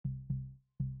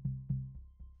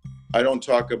I don't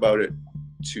talk about it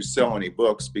to sell any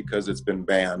books because it's been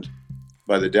banned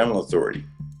by the dental authority.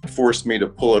 It forced me to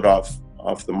pull it off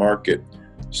the market.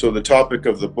 So the topic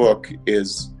of the book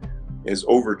is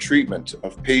over-treatment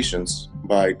of patients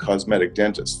by cosmetic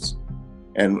dentists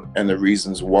and the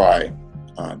reasons why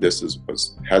this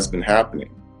has been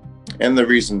happening, and the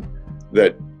reason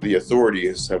that the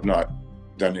authorities have not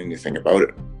done anything about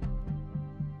it.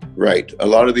 Right. A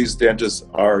lot of these dentists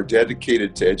are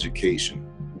dedicated to education.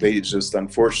 They just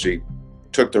unfortunately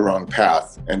took the wrong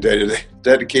path and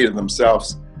dedicated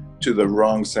themselves to the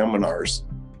wrong seminars.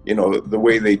 You know, the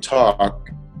way they talk,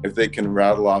 if they can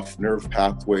rattle off nerve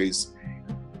pathways,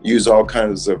 use all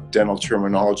kinds of dental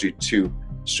terminology to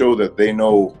show that they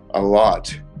know a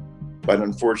lot, but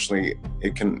unfortunately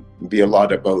it can be a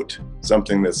lot about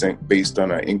something that's based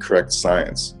on an incorrect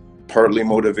science, partly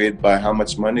motivated by how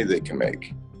much money they can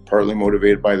make, partly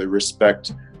motivated by the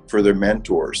respect for their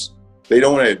mentors. They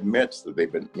don't want to admit that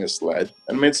they've been misled.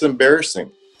 I mean, it's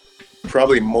embarrassing.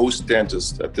 Probably most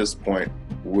dentists at this point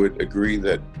would agree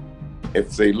that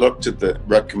if they looked at the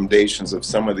recommendations of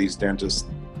some of these dentists,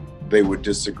 they would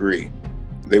disagree.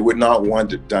 They would not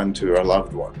want it done to a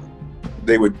loved one.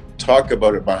 They would talk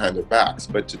about it behind their backs,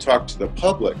 but to talk to the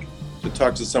public, to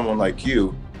talk to someone like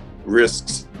you,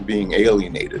 risks being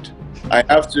alienated. I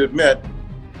have to admit,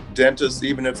 dentists,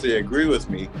 even if they agree with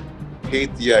me,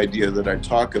 hate the idea that I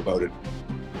talk about it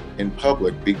in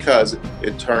public because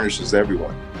it tarnishes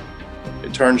everyone.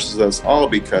 It tarnishes us all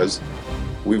because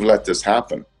we've let this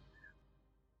happen.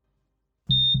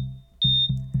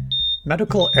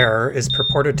 Medical error is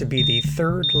purported to be the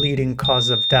third leading cause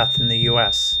of death in the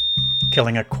US,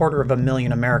 killing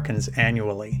 250,000 Americans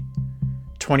annually.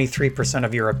 23%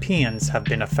 of Europeans have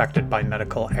been affected by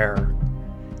medical error.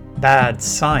 Bad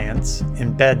science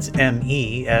embeds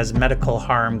ME as medical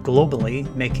harm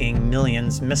globally, making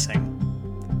millions missing.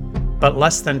 But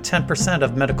less than 10%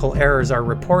 of medical errors are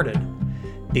reported,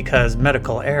 because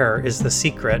medical error is the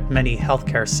secret many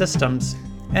healthcare systems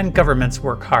and governments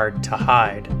work hard to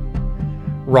hide.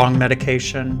 Wrong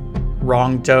medication,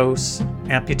 wrong dose,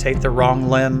 amputate the wrong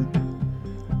limb.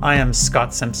 I am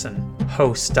Scott Simpson,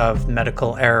 host of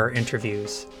Medical Error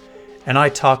Interviews, and I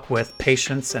talk with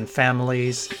patients and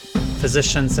families,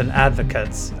 physicians and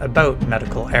advocates about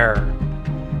medical error.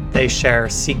 They share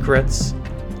secrets,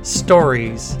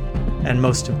 stories, and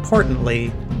most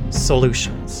importantly,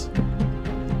 solutions.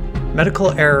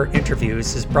 Medical Error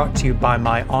Interviews is brought to you by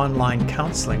my online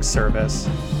counseling service,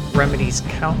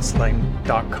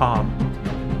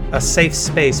 remediescounseling.com, a safe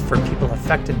space for people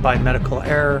affected by medical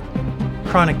error,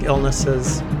 chronic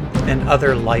illnesses, and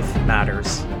other life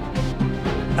matters.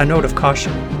 A note of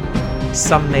caution: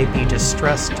 some may be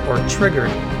distressed or triggered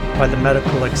by the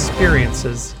medical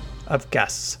experiences of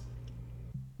guests.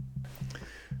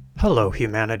 Hello,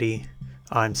 humanity.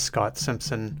 I'm Scott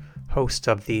Simpson, host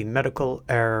of the Medical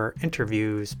Error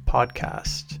Interviews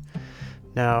podcast.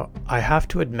 Now, I have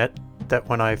to admit that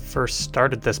when I first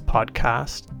started this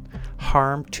podcast,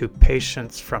 harm to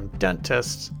patients from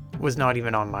dentists was not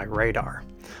even on my radar.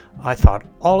 I thought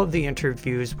all of the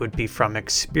interviews would be from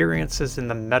experiences in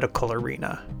the medical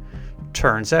arena.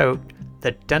 Turns out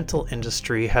the dental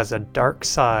industry has a dark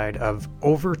side of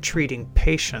over-treating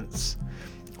patients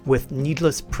with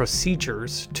needless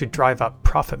procedures to drive up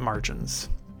profit margins.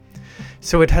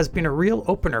 So it has been a real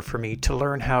opener for me to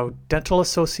learn how dental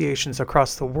associations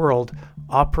across the world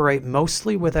operate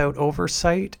mostly without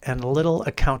oversight and little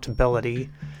accountability,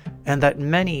 and that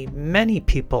many, many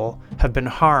people have been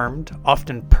harmed,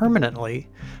 often permanently,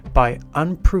 by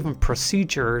unproven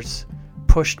procedures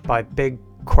pushed by big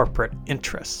corporate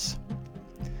interests.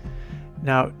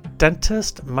 Now,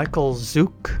 dentist Michael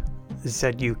Zook,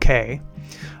 Z-U-K,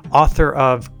 author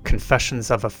of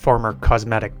Confessions of a Former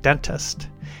Cosmetic Dentist,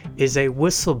 is a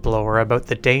whistleblower about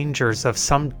the dangers of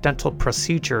some dental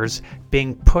procedures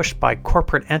being pushed by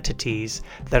corporate entities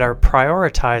that are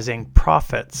prioritizing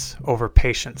profits over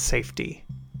patient safety.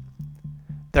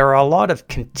 There are a lot of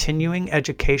continuing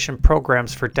education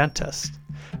programs for dentists,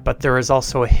 but there is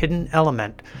also a hidden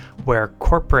element where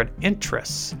corporate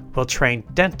interests will train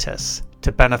dentists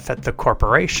to benefit the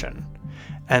corporation,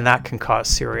 and that can cause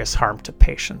serious harm to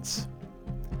patients.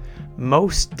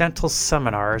 Most dental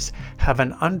seminars have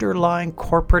an underlying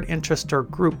corporate interest or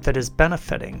group that is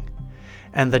benefiting,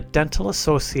 and the dental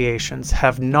associations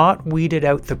have not weeded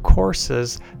out the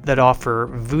courses that offer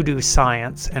voodoo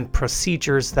science and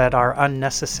procedures that are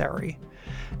unnecessary.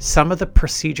 Some of the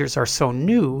procedures are so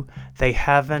new they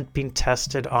haven't been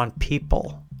tested on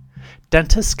people.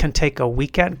 Dentists can take a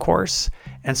weekend course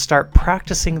and start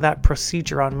practicing that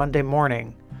procedure on Monday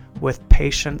morning with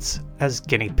patients as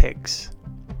guinea pigs.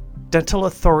 Dental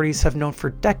authorities have known for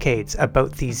decades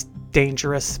about these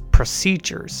dangerous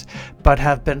procedures, but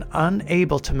have been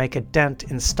unable to make a dent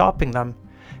in stopping them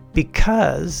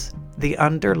because the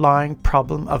underlying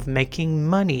problem of making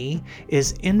money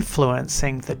is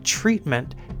influencing the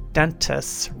treatment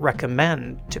dentists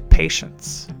recommend to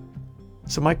patients.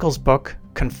 So Michael's book,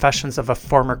 Confessions of a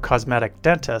Former Cosmetic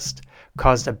Dentist,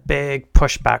 caused a big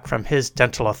pushback from his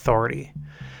dental authority.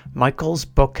 Michael's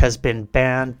book has been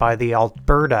banned by the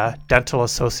Alberta Dental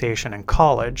Association and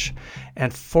College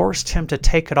and forced him to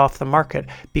take it off the market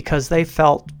because they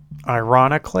felt,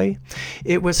 ironically,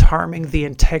 it was harming the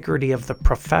integrity of the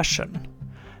profession.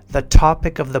 The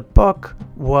topic of the book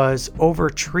was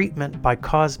overtreatment by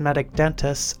cosmetic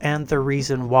dentists and the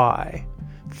reason why.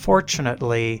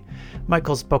 Fortunately,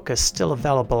 Michael's book is still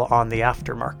available on the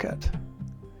aftermarket.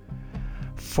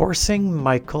 Forcing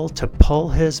Michael to pull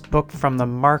his book from the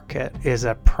market is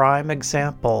a prime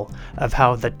example of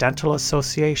how the Dental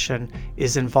Association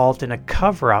is involved in a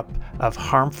cover-up of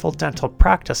harmful dental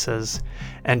practices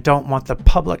and don't want the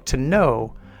public to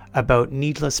know about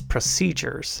needless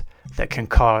procedures that can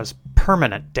cause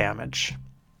permanent damage.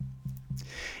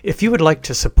 If you would like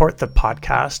to support the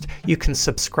podcast, you can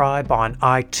subscribe on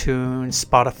iTunes,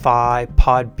 Spotify,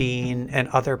 Podbean, and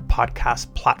other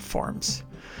podcast platforms.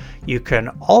 You can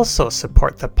also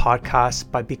support the podcast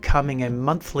by becoming a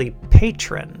monthly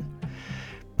patron.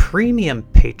 Premium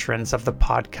patrons of the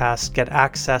podcast get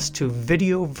access to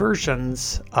video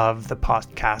versions of the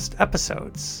podcast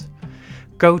episodes.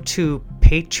 Go to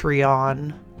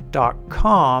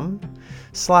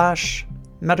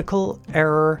patreon.com/medical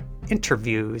error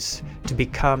interviews to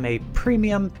become a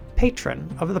premium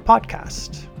patron of the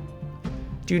podcast.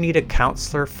 Do you need a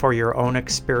counselor for your own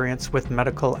experience with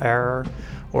medical error,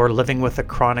 or living with a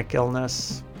chronic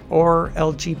illness, or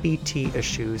LGBT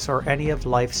issues, or any of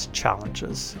life's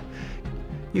challenges?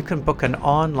 You can book an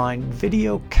online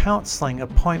video counseling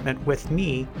appointment with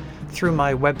me through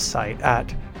my website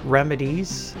at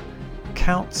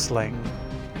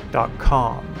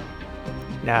remediescounseling.com.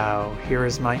 Now, here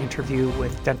is my interview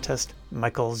with dentist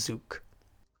Michael Zook.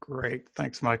 Great.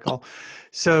 Thanks, Michael.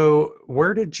 So,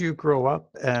 where did you grow up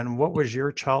and what was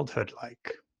your childhood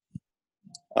like?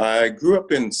 I grew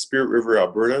up in Spirit River,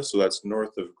 Alberta, so that's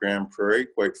north of Grand Prairie,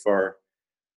 quite far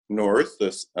north,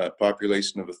 a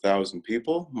population of 1,000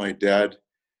 people. My dad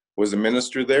was a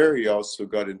minister there. He also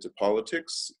got into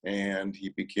politics and he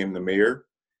became the mayor,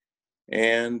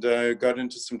 and got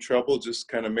into some trouble just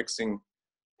kind of mixing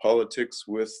politics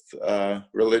with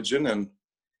religion,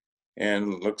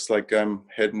 and looks like I'm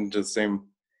heading to the same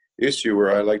issue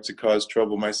where I like to cause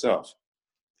trouble myself.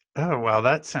 Oh, well,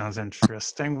 that sounds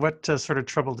interesting. What sort of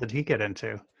trouble did he get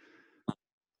into?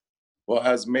 Well,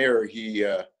 as mayor, he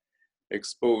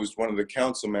exposed one of the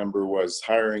council member was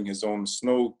hiring his own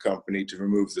snow company to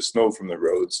remove the snow from the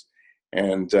roads.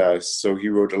 And so he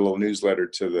wrote a little newsletter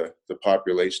to the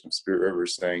population of Spirit River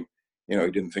saying, he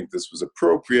didn't think this was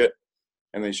appropriate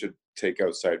and they should take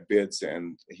outside bids.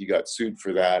 And he got sued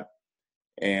for that.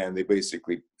 And they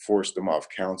basically forced him off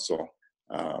council,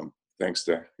 thanks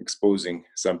to exposing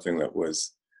something that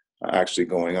was actually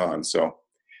going on. So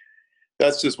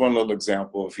that's just one little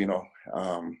example of,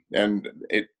 and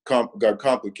it got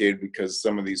complicated because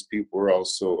some of these people were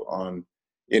also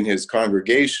in his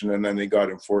congregation, and then they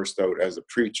got him forced out as a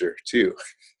preacher too.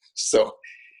 So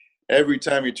every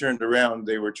time he turned around,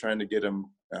 they were trying to get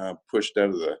him pushed out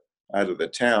of the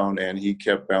town, and he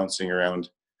kept bouncing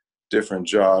around different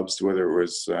jobs, whether it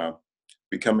was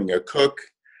becoming a cook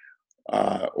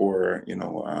or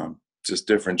just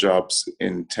different jobs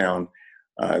in town.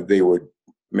 They would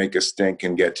make a stink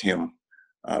and get him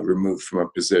removed from a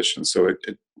position. So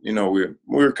we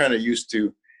were kind of used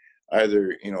to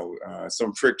either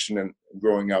some friction in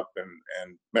growing up,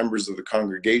 and members of the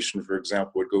congregation, for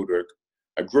example, would go to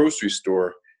a grocery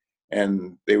store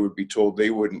and they would be told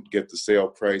they wouldn't get the sale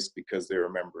price because they were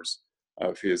members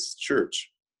of his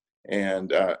church.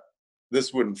 And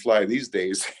this wouldn't fly these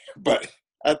days, but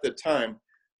at the time,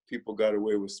 people got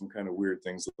away with some kind of weird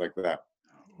things like that.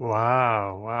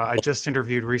 Wow. I just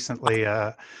interviewed recently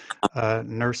a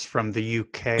nurse from the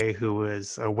UK who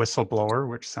was a whistleblower,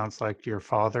 which sounds like your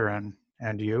father and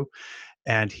you.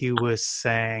 And he was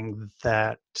saying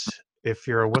that if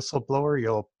you're a whistleblower,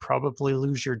 you'll probably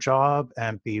lose your job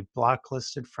and be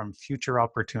blacklisted from future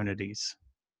opportunities.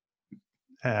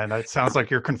 And it sounds like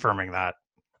you're confirming that.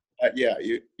 Yeah,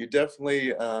 you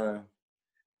definitely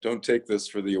don't take this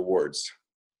for the awards.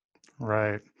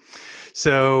 Right.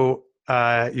 So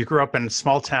you grew up in a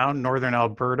small town, northern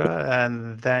Alberta,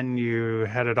 and then you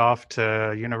headed off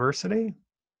to university?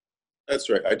 That's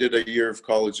right. I did a year of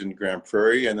college in Grand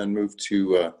Prairie and then moved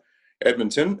to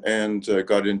Edmonton and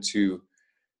got into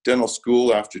dental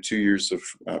school after 2 years of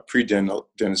pre-dental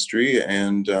dentistry.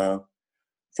 And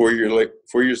 4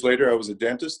 years later, I was a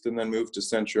dentist and then moved to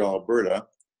Central Alberta,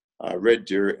 Red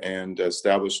Deer, and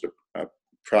established a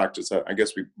practice. I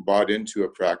guess we bought into a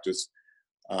practice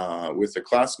with a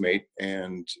classmate.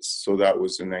 And so that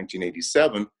was in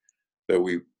 1987 that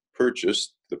we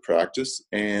purchased the practice.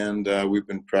 And we've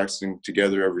been practicing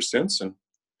together ever since. And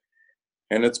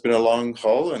it's been a long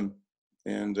haul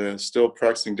and still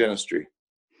practicing dentistry.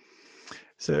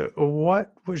 So,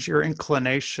 what was your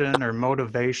inclination or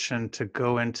motivation to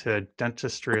go into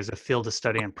dentistry as a field of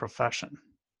study and profession?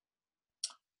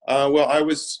 Well, I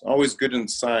was always good in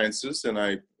sciences, and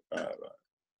I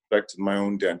respected my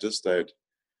own dentist. I'd,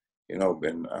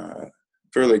 been a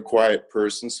fairly quiet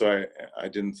person, so I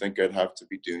didn't think I'd have to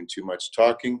be doing too much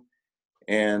talking.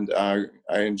 And I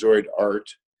enjoyed art,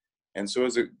 and so it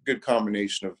was a good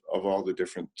combination of all the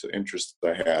different interests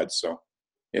I had. So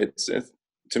it's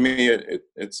to me,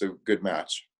 it's a good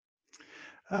match.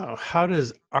 Oh, how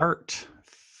does art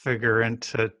figure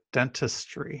into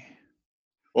dentistry?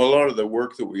 Well, a lot of the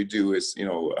work that we do is,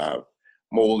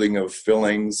 molding of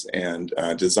fillings and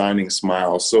designing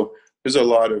smiles. So there's a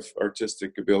lot of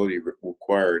artistic ability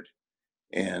required,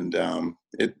 and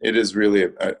it is really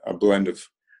a blend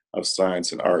of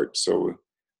science and art. So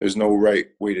there's no right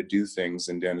way to do things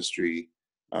in dentistry.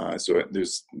 So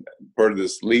there's part of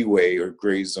this leeway or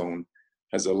gray zone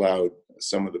has allowed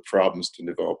some of the problems to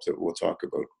develop that we'll talk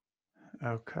about.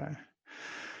 Okay.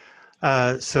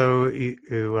 So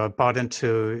you bought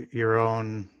into your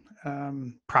own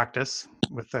practice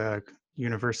with a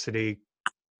university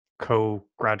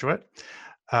co-graduate.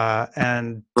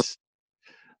 And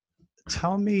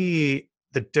tell me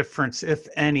the difference, if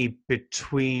any,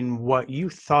 between what you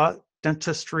thought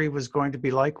dentistry was going to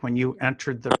be like when you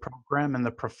entered the program and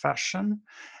the profession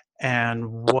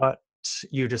and what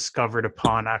you discovered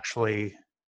upon actually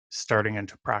starting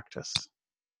into practice.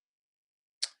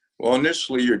 Well,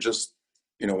 initially you're just,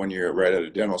 when you're right out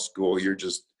of dental school, you're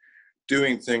just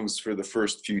doing things for the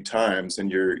first few times,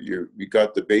 and you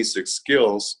got the basic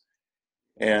skills,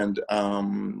 and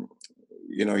you're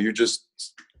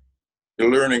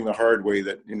learning the hard way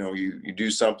that you do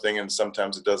something and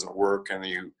sometimes it doesn't work, and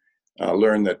you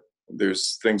learn that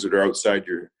there's things that are outside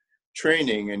your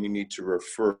training and you need to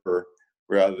refer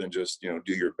rather than just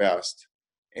do your best.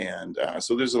 And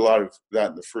so there's a lot of that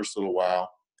in the first little while.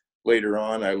 Later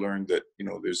on, I learned that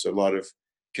there's a lot of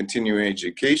continuing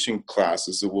education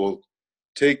classes that will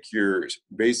take your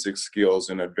basic skills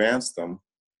and advance them.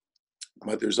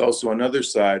 But there's also another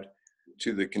side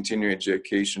to the continuing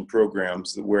education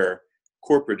programs where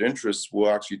corporate interests will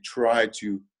actually try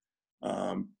to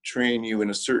train you in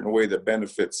a certain way that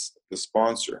benefits the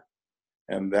sponsor.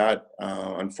 And that,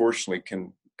 unfortunately,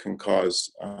 can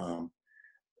cause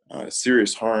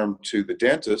serious harm to the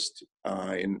dentist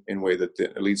in a way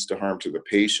that leads to harm to the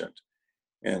patient.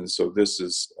 And so this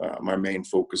is my main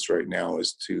focus right now,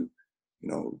 is to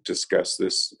discuss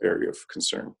this area of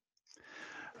concern.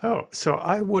 Oh, so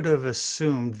I would have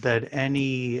assumed that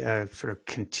any sort of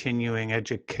continuing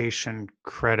education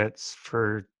credits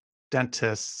for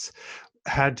dentists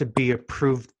had to be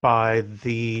approved by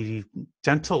the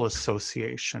Dental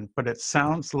Association, but it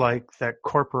sounds like that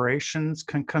corporations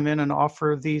can come in and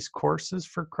offer these courses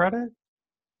for credit?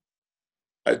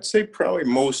 I'd say probably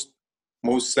most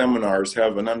seminars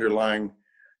have an underlying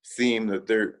theme that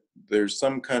there's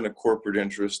some kind of corporate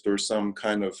interest or some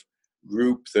kind of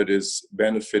group that is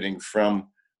benefiting from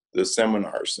the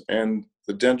seminars. And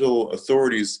the dental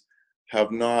authorities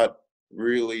have not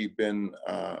really been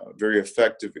very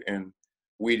effective in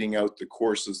weeding out the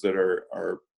courses that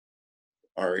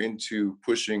are into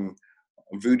pushing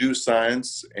voodoo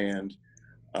science and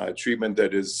treatment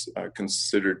that is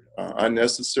considered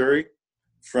unnecessary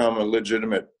from a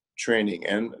legitimate training.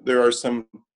 And there are some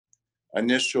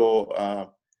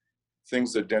initial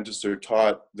things that dentists are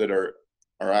taught that are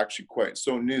actually quite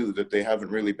so new that they haven't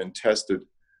really been tested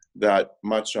that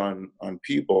much on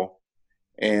people.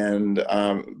 And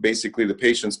basically the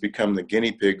patients become the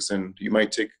guinea pigs, and you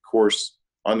might take a course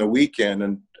on the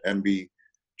weekend and be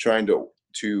trying to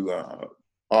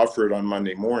offer it on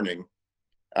Monday morning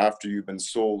after you've been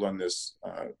sold on this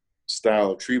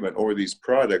style of treatment or these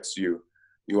products. You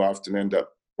often end up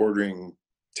ordering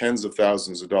tens of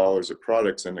thousands of dollars of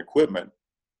products and equipment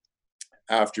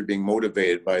after being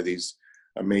motivated by these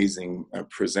amazing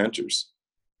presenters.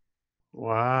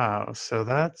 Wow, so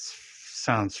that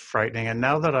sounds frightening. And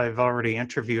now that I've already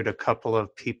interviewed a couple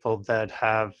of people that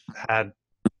have had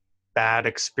bad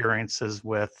experiences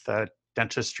with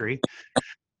dentistry,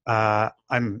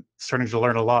 I'm starting to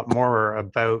learn a lot more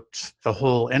about the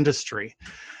whole industry.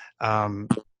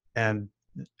 And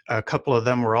a couple of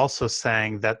them were also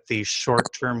saying that the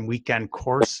short-term weekend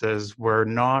courses were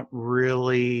not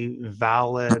really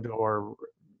valid or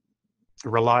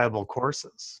reliable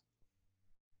courses.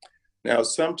 Now,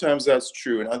 sometimes that's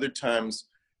true, and other times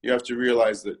you have to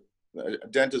realize that a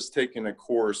dentist taking a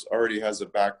course already has a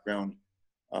background,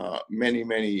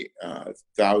 many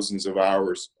thousands of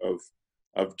hours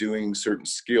of doing certain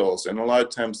skills, and a lot of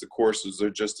times the courses are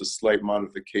just a slight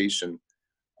modification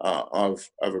of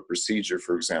a procedure,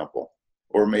 for example,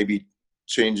 or maybe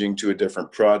changing to a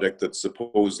different product that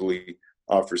supposedly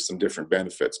offers some different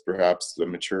benefits. Perhaps the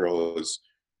material is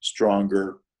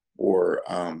stronger or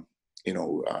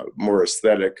more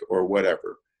aesthetic or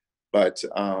whatever. But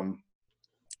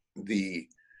the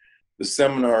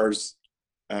seminars,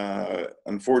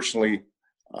 unfortunately,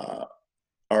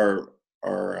 are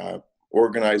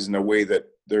organized in a way that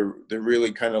they're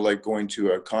really kind of like going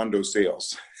to a condo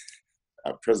sales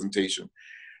presentation.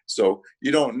 So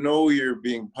you don't know you're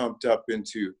being pumped up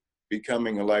into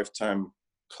becoming a lifetime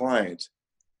client,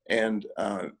 and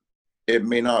it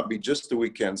may not be just a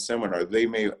weekend seminar. They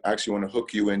may actually want to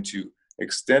hook you into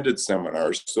extended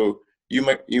seminars. So you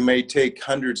may take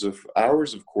hundreds of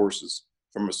hours of courses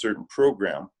from a certain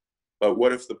program, but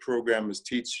what if the program is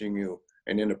teaching you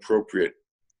an inappropriate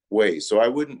way? So I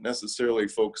wouldn't necessarily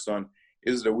focus on,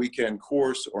 is it a weekend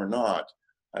course or not?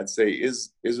 I'd say,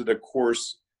 is it a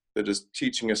course that is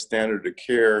teaching a standard of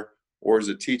care, or is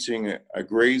it teaching a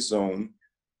gray zone,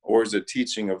 or is it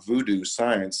teaching a voodoo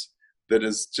science that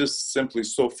is just simply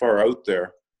so far out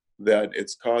there that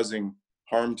it's causing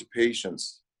harm to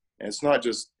patients? And it's not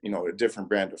just, a different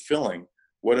brand of filling.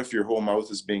 What if your whole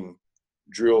mouth is being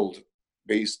drilled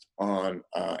based on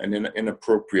an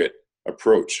inappropriate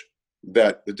approach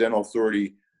that the dental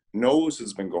authority knows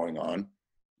has been going on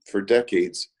for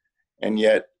decades, and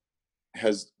yet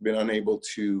has been unable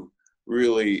to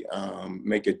really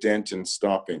make a dent in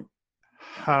stopping?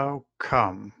 How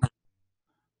come?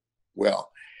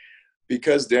 Well,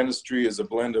 because dentistry is a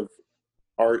blend of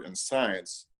art and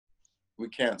science, we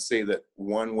can't say that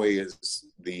one way is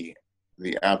the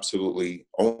absolutely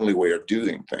only way of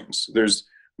doing things. There's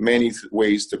many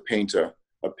ways to paint a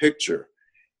picture,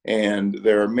 and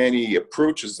there are many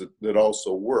approaches that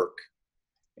also work.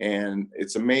 And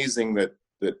it's amazing that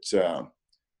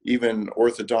even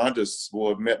orthodontists will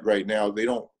admit right now they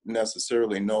don't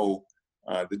necessarily know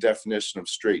the definition of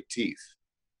straight teeth.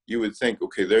 You would think,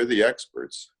 okay, they're the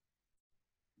experts,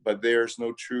 but there's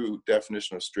no true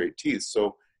definition of straight teeth.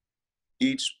 So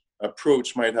each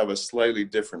approach might have a slightly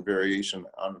different variation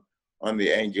on the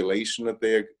angulation that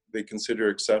they consider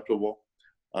acceptable,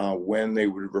 when they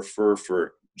would refer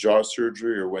for jaw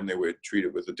surgery, or when they would treat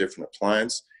it with a different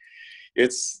appliance.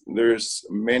 There's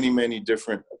many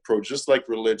different approaches, just like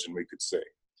religion, we could say.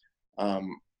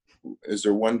 Is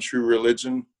there one true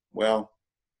religion? Well,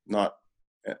 not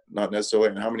necessarily.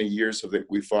 And how many years have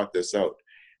we fought this out?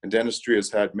 And dentistry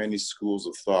has had many schools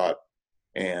of thought,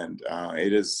 and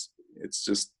it's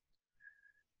just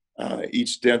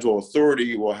each dental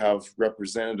authority will have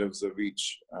representatives of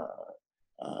each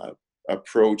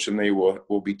approach, and they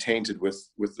will be tainted with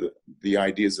the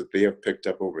ideas that they have picked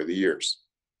up over the years.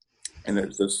 And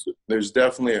there's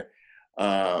definitely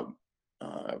a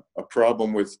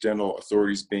problem with dental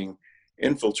authorities being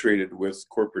infiltrated with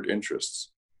corporate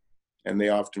interests, and they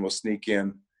often will sneak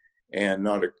in and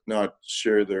not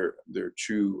share their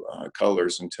true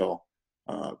colors until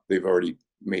they've already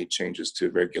made changes to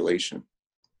regulation.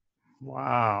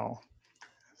 Wow.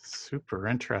 Super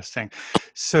interesting.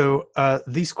 So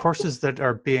these courses that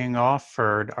are being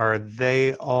offered, are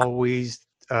they always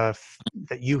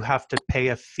that you have to pay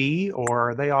a fee, or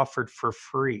are they offered for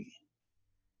free?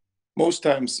 Most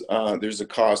times there's a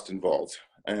cost involved.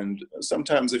 And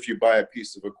sometimes if you buy a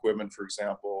piece of equipment, for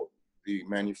example, the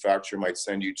manufacturer might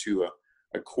send you to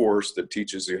a course that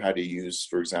teaches you how to use,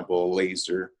 for example, a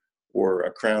laser or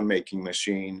a crown making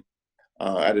machine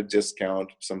at a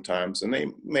discount sometimes. And they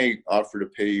may offer to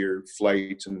pay your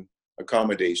flight and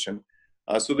accommodation.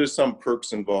 So there's some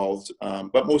perks involved.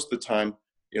 But most of the time,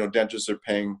 dentists are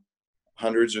paying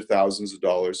hundreds or thousands of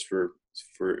dollars for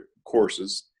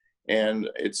courses. And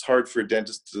it's hard for a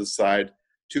dentist to decide.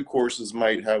 Two courses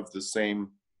might have the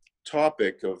same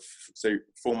topic of, say,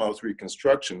 full mouth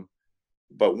reconstruction,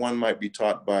 but one might be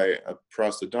taught by a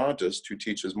prosthodontist who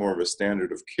teaches more of a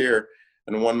standard of care,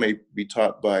 and one may be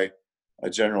taught by a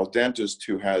general dentist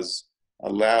who has a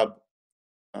lab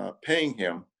paying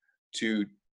him to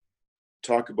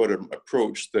talk about an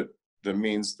approach that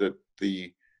means that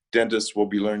the dentist will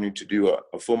be learning to do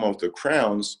a full mouth of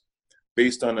crowns,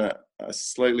 based on a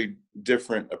slightly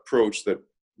different approach that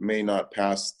may not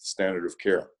pass the standard of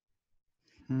care.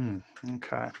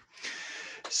 Okay.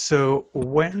 So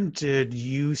when did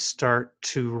you start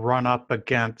to run up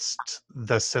against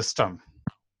the system?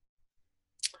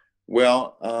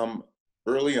 Well,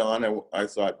 early on, I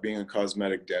thought being a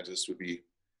cosmetic dentist would be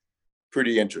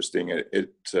pretty interesting.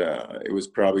 It was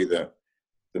probably the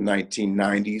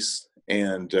 1990s,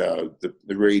 and the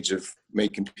rage of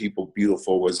making people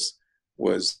beautiful was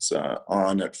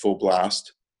on at full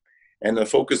blast, and the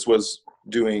focus was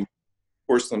doing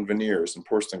porcelain veneers and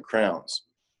porcelain crowns.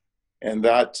 And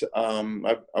that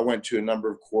I went to a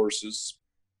number of courses.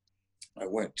 I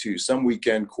went to some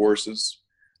weekend courses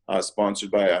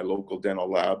sponsored by a local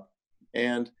dental lab,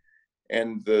 and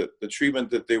the treatment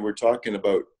that they were talking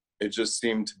about, it just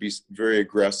seemed to be very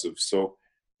aggressive. So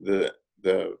the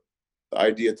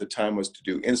idea at the time was to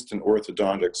do instant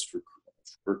orthodontics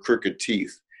for crooked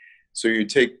teeth. So you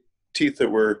take teeth that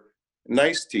were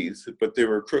nice teeth, but they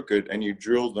were crooked, and you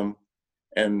drill them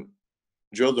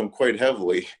quite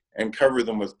heavily and cover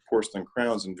them with porcelain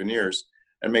crowns and veneers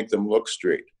and make them look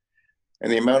straight.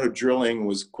 And the amount of drilling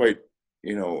was quite,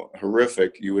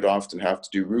 horrific. You would often have to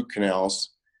do root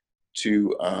canals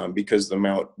because the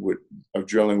amount of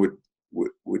drilling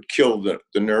would kill the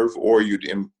nerve, or you'd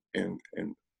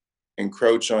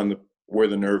encroach on where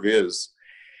the nerve is.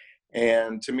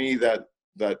 And to me, that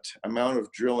amount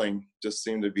of drilling just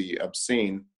seemed to be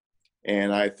obscene.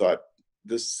 And I thought,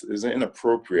 this is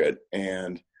inappropriate.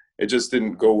 And it just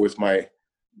didn't go with my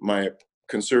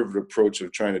conservative approach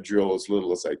of trying to drill as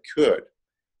little as I could.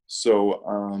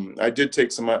 So I did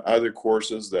take some other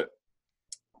courses that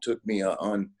took me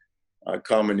on a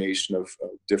combination of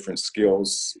different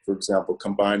skills. For example,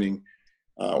 combining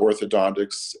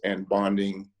orthodontics and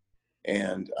bonding,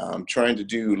 and trying to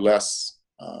do less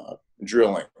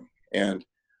drilling. And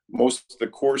most of the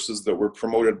courses that were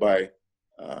promoted by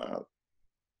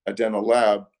a dental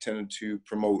lab tended to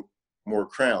promote more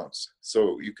crowns.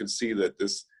 So you could see that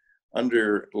this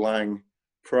underlying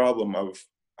problem of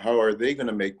how are they going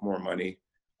to make more money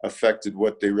affected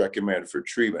what they recommend for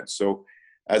treatment. So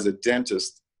as a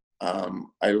dentist,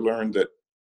 I learned that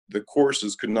the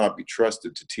courses could not be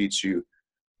trusted to teach you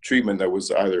treatment that was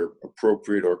either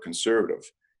appropriate or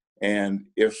conservative. And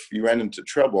if you ran into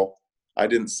trouble, I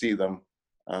didn't see them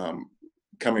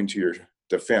coming to your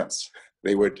defense.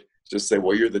 They would just say,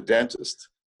 well, you're the dentist.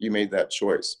 You made that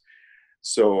choice.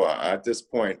 So at this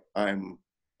point, I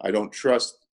don't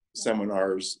trust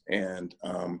seminars, and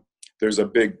there's a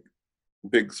big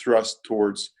thrust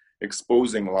towards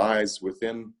exposing lies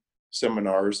within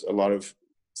seminars. A lot of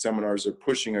seminars are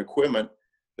pushing equipment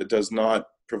that does not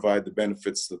provide the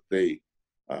benefits that they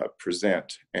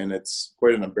present, and it's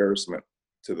quite an embarrassment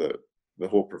to the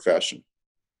whole profession.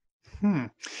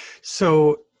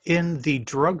 So in the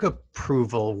drug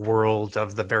approval world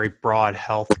of the very broad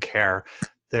healthcare,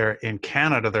 there in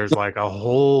Canada, there's like a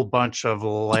whole bunch of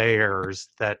layers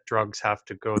that drugs have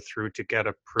to go through to get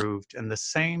approved. And the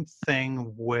same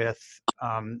thing with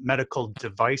medical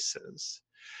devices.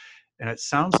 And it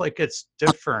sounds like it's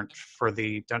different for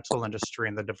the dental industry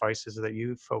and the devices that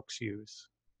you folks use.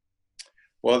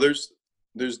 Well, there's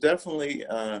definitely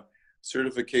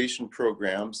certification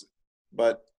programs,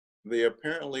 but they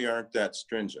apparently aren't that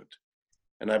stringent.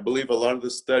 And I believe a lot of the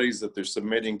studies that they're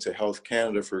submitting to Health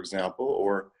Canada, for example,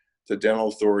 or to dental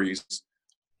authorities,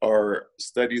 are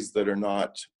studies that are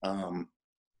not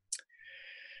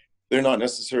they're not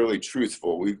necessarily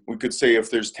truthful. We could say if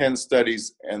there's 10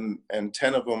 studies and 9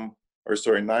 of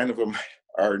them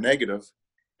are negative,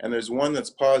 and there's one that's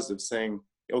positive saying,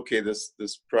 okay, this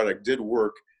product did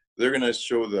work, they're going to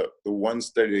show the one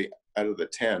study out of the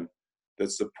 10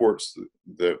 that supports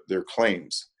their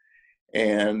claims.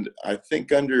 And I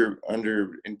think under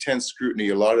intense scrutiny,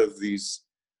 a lot of these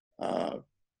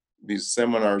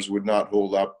seminars would not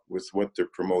hold up with what they're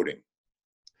promoting.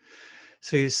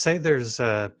 So you say there's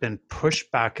been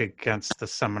pushback against the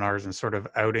seminars and sort of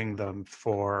outing them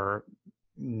for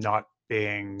not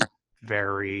being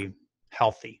very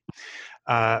healthy.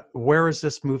 Where is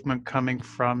this movement coming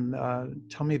from?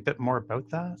 Tell me a bit more about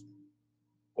that.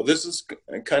 Well, this is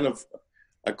kind of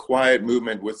a quiet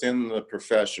movement within the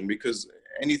profession, because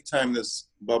anytime this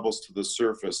bubbles to the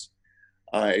surface,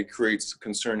 it creates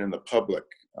concern in the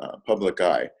public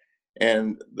eye,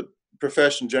 and the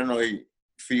profession generally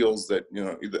feels that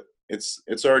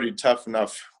it's already tough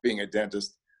enough being a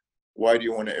dentist. Why do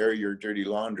you want to air your dirty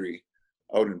laundry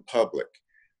out in public?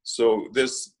 So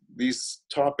these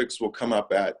topics will come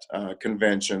up at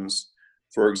conventions.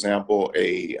 For example,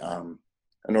 an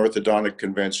orthodontic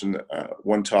convention.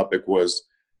 One topic was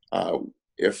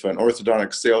if an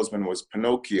orthodontic salesman was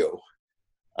Pinocchio,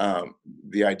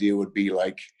 the idea would be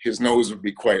like his nose would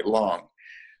be quite long.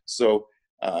 So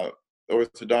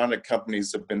orthodontic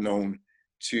companies have been known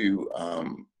to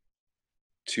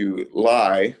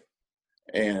lie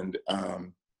and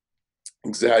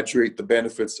exaggerate the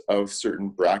benefits of certain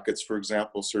brackets, for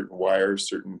example, certain wires,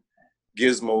 certain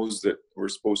gizmos that were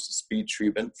supposed to speed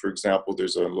treatment. For example,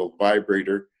 there's a little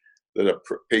vibrator that a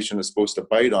patient is supposed to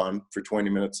bite on for 20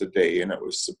 minutes a day, and it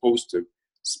was supposed to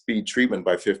speed treatment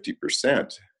by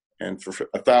 50%. And for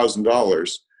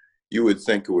 $1,000, you would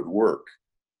think it would work.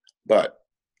 But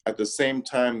at the same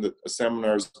time that a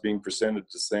seminar is being presented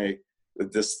to say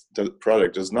that this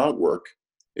product does not work,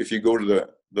 if you go to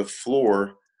the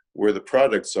floor where the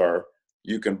products are,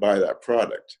 you can buy that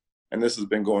product. And this has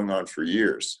been going on for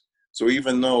years. So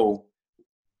even though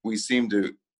we seem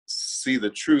to see the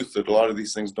truth that a lot of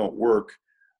these things don't work,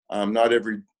 not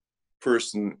every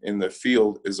person in the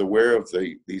field is aware of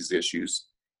these issues.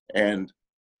 And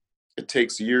it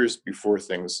takes years before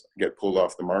things get pulled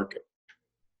off the market.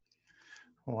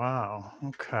 Wow.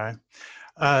 Okay.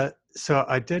 So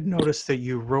I did notice that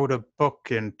you wrote a book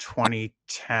in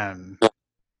 2010.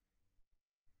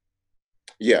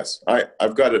 Yes,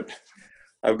 I've got it.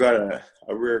 I've got a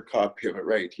rare copy of it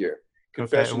right here.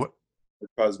 Confessions of a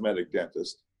Cosmetic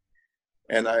Dentist.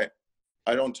 And I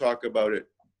don't talk about it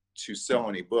to sell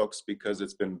any books because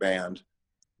it's been banned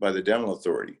by the Dental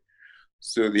Authority.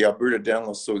 So the Alberta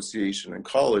Dental Association and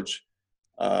College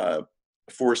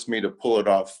forced me to pull it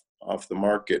off the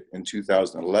market in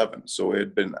 2011. So it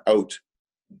had been out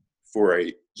for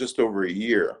just over a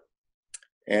year,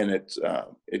 and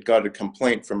it got a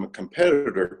complaint from a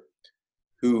competitor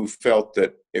who felt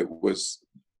that it was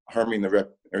harming the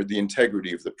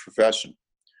integrity of the profession.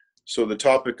 So the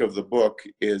topic of the book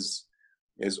is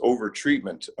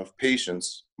overtreatment of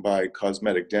patients by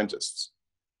cosmetic dentists,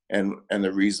 and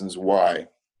the reasons why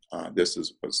this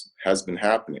has been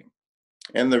happening,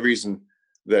 and the reason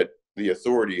that the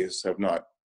authorities have not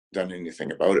done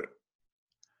anything about it.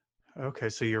 Okay,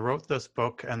 so you wrote this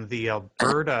book, and the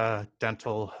Alberta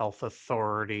Dental Health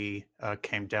Authority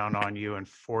came down on you and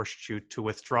forced you to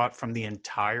withdraw it from the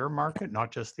entire market,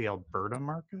 not just the Alberta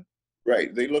market?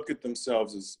 Right. They look at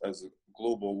themselves as a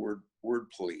global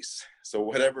word police. So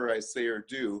whatever I say or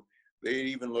do, they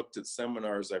even looked at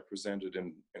seminars I presented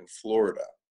in Florida.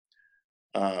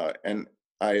 And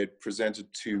I had presented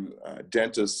to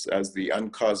dentists as the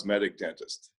uncosmetic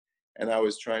dentist. And I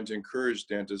was trying to encourage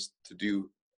dentists to do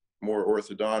more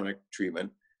orthodontic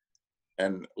treatment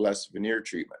and less veneer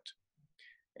treatment.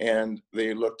 And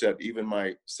they looked at even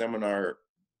my seminar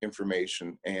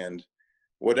information, and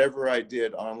whatever I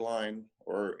did online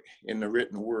or in the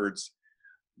written words,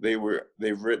 they've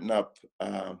written up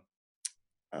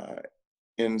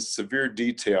in severe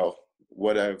detail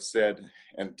what I've said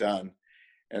and done,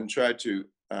 and tried to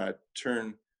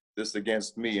turn this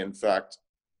against me. In fact,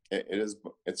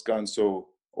 it's gone so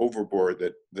overboard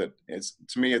that it's,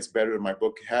 to me, it's better. My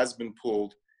book has been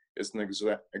pulled. It's an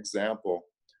example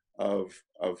of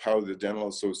how the Dental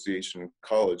Association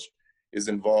College is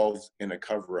involved in a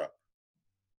cover-up,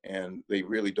 and they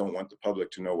really don't want the public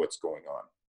to know what's going on.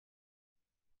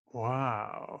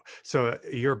 Wow. So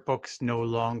your book's no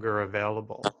longer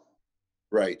available.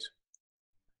 Right.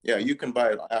 Yeah, you can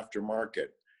buy it aftermarket,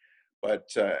 but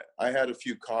I had a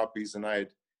few copies, and I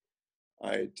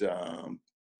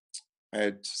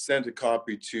had sent a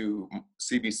copy to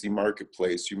CBC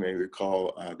Marketplace. You may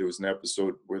recall there was an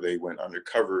episode where they went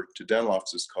undercover to dental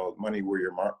offices called Money Where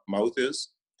Your Mouth Is.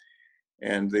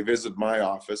 And they visited my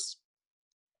office.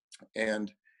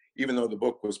 And even though the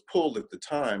book was pulled at the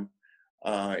time,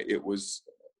 it was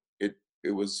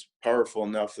powerful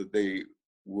enough that they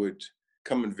would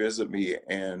come and visit me.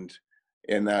 And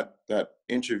in that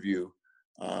interview,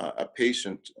 a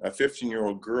patient, a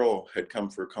 15-year-old girl, had come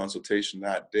for a consultation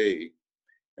that day,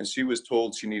 and she was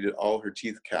told she needed all her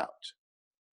teeth capped,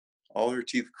 all her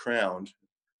teeth crowned,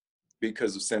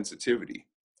 because of sensitivity.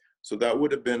 So that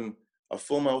would have been a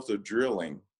full mouth of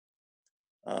drilling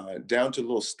down to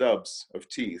little stubs of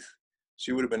teeth.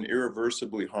 She would have been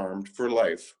irreversibly harmed for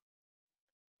life.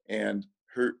 And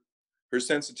her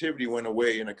sensitivity went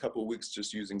away in a couple of weeks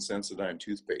just using Sensodyne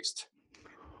toothpaste.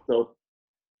 So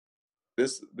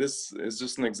this is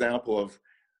just an example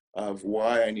of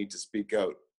why I need to speak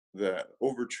out. The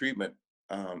overtreatment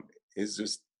is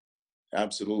just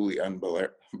absolutely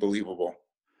unbelievable.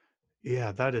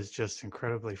 Yeah, that is just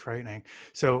incredibly frightening.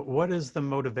 So what is the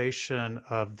motivation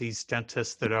of these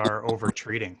dentists that are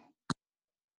overtreating?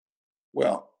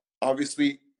 Well,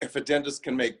 obviously, if a dentist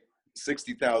can make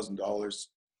 $60,000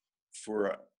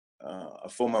 for a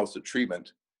full mouth of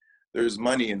treatment, there's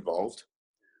money involved.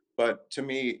 But to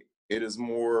me, it is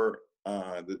more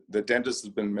the dentist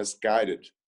has been misguided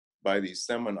by these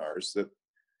seminars that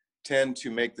tend to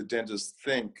make the dentist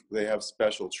think they have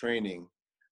special training.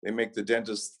 They make the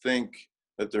dentist think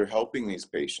that they're helping these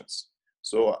patients.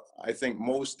 So I think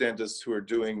most dentists who are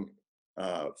doing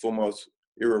full mouth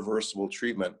irreversible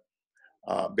treatment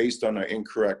based on an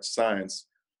incorrect science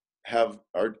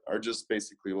are just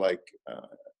basically like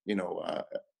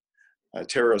a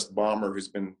terrorist bomber who's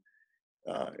been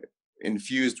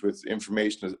infused with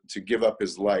information to give up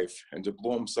his life and to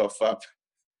blow himself up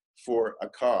for a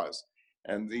cause.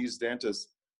 And these dentists,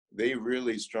 they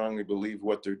really strongly believe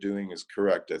what they're doing is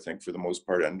correct, I think, for the most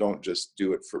part, and don't just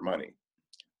do it for money.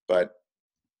 But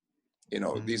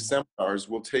these seminars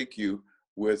will take you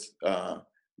with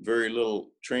very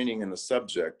little training in the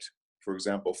subject. For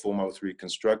example, full mouth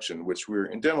reconstruction, which we're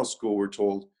in dental school, we're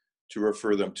told to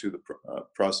refer them to the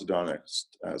prosthodontist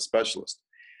specialist.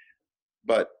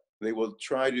 But they will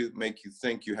try to make you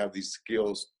think you have these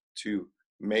skills to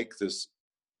make this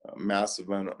massive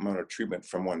amount of treatment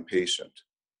from one patient.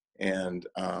 And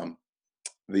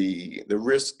the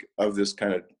risk of this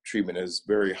kind of treatment is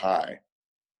very high.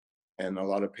 And a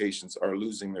lot of patients are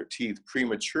losing their teeth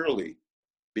prematurely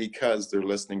because they're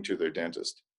listening to their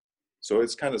dentist. So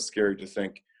it's kind of scary to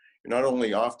think you're not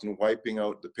only often wiping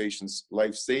out the patient's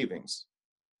life savings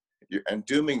and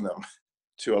dooming them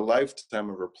to a lifetime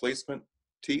of replacement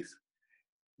teeth,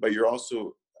 but you're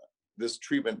also, this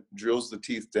treatment drills the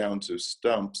teeth down to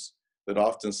stumps that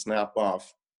often snap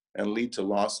off and lead to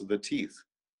loss of the teeth.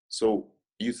 So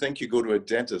you think you go to a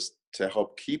dentist to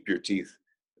help keep your teeth,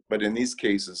 but in these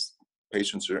cases,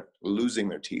 patients are losing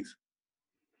their teeth.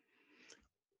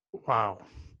 Wow.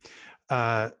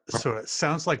 So it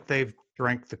sounds like they've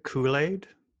drank the Kool-Aid.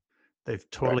 They've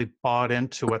totally bought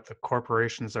into what the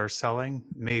corporations are selling,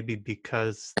 maybe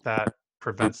because that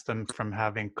prevents them from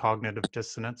having cognitive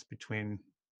dissonance between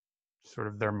sort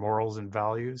of their morals and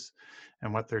values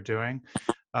and what they're doing.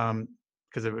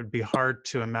 Because it would be hard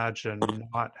to imagine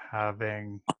not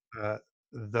having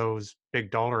those big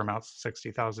dollar amounts,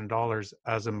 $60,000,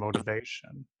 as a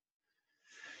motivation.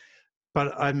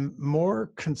 But I'm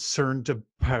more concerned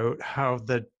about how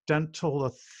the dental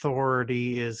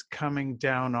authority is coming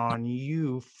down on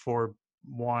you for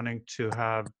wanting to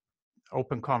have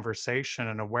open conversation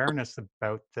and awareness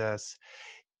about this,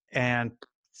 and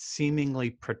seemingly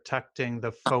protecting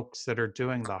the folks that are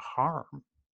doing the harm.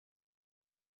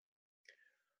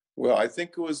 Well, I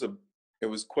think it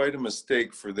was quite a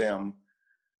mistake for them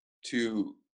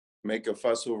to make a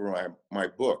fuss over my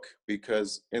book,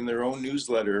 because in their own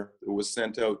newsletter that was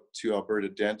sent out to Alberta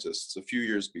dentists a few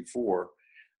years before,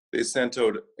 they sent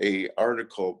out an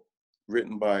article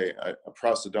written by a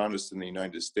prosthodontist in the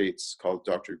United States called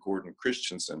Dr. Gordon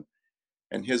Christensen.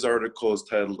 And his article is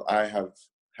titled, "I Have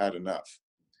Had Enough."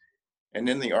 And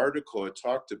in the article, it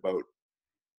talked about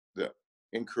the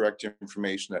incorrect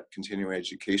information at continuing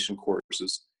education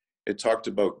courses. It talked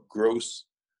about gross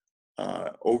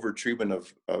over-treatment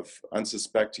of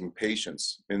unsuspecting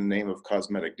patients in the name of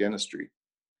cosmetic dentistry.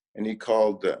 And he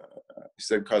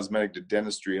said cosmetic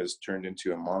dentistry has turned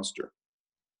into a monster.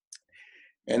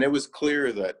 And it was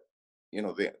clear that,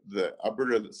 the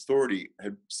Alberta Authority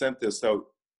had sent this out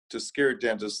to scare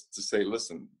dentists to say,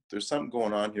 listen, there's something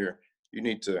going on here. You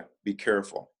need to be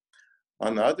careful.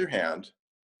 On the other hand,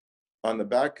 on the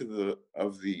back of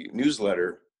the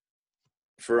newsletter,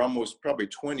 for almost probably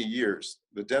 20 years,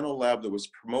 the dental lab that was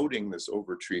promoting this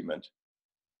overtreatment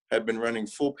had been running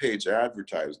full-page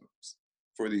advertisements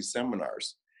for these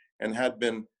seminars and had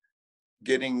been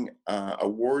getting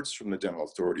awards from the dental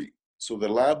authority. So the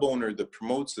lab owner that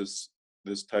promotes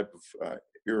this type of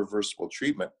irreversible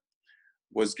treatment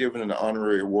was given an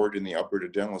honorary award in the Alberta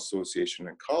Dental Association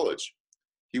in college.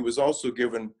 He was also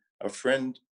given a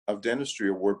Friend of Dentistry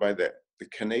award by the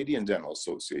Canadian Dental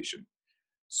Association.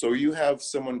 So you have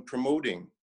someone promoting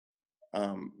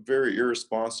very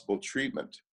irresponsible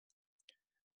treatment,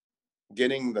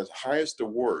 getting the highest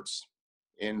awards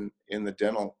in the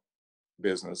dental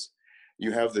business.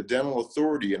 You have the dental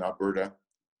authority in Alberta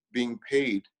being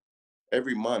paid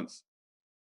every month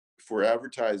for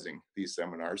advertising these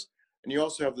seminars. And you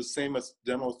also have the same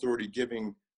dental authority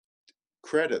giving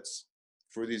credits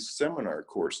for these seminar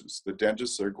courses the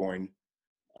dentists are going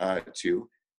to.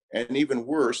 And even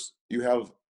worse, you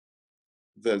have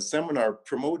the seminar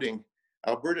promoting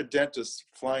Alberta dentists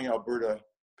flying Alberta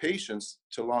patients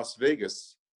to Las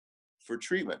Vegas for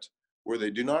treatment, where they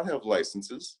do not have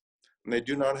licenses and they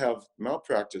do not have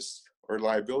malpractice or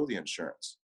liability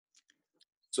insurance.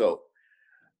 So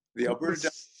the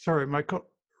Alberta... Sorry, Michael,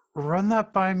 run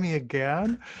that by me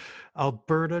again.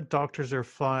 Alberta doctors are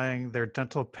flying their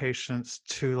dental patients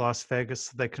to Las Vegas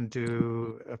so they can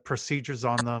do procedures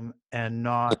on them and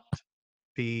not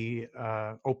be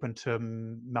open to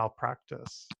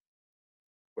malpractice.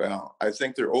 Well, I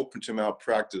think they're open to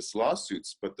malpractice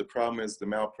lawsuits, but the problem is the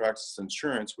malpractice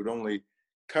insurance would only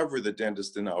cover the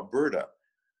dentist in Alberta.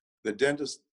 The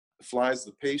dentist flies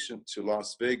the patient to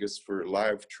Las Vegas for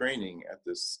live training at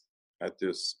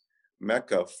this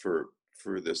mecca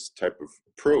for this type of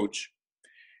approach,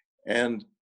 and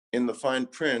in the fine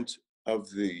print of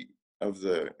the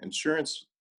insurance,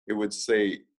 it would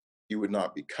say you would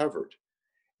not be covered.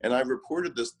 And I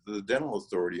reported this to the dental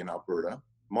authority in Alberta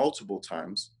multiple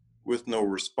times with no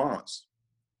response.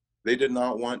 They did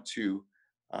not want to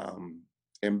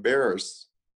embarrass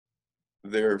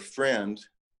their friend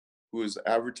who was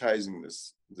advertising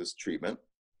this treatment.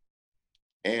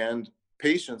 And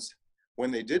patients, when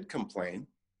they did complain,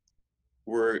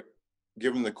 were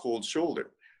given the cold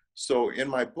shoulder. So in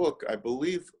my book, I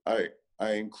believe I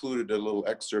included a little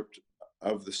excerpt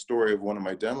of the story of one of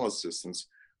my dental assistants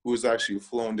who was actually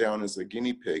flown down as a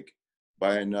guinea pig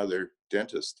by another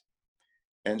dentist.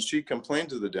 And she complained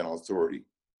to the dental authority.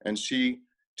 And she,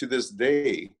 to this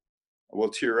day, will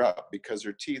tear up because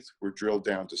her teeth were drilled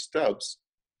down to stubs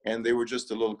and they were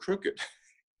just a little crooked.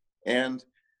 And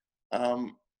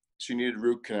she needed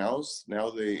root canals. Now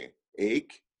they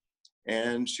ache.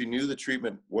 And she knew the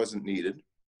treatment wasn't needed.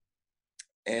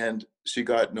 And she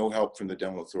got no help from the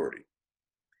dental authority.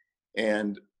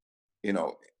 And, you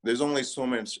know, there's only so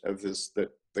much of this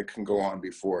that can go on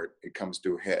before it comes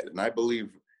to a head. And I believe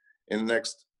in the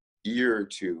next year or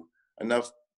two,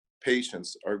 enough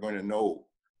patients are going to know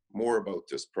more about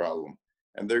this problem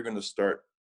and they're going to start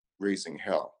raising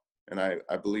hell. And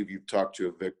I believe you've talked to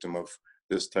a victim of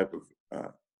this type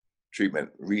of treatment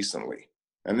recently.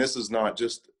 And this is not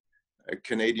just a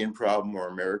Canadian problem or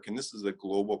American, this is a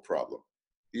global problem.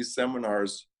 These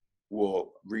seminars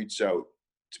will reach out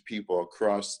to people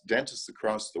dentists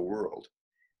across the world.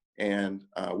 And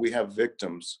we have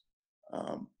victims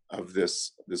of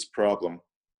this problem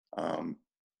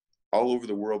all over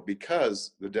the world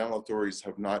because the dental authorities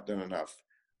have not done enough.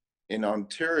 In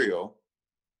Ontario,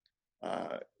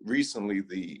 recently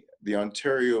the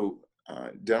Ontario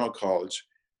Dental College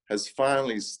has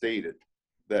finally stated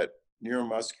that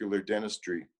neuromuscular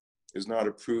dentistry is not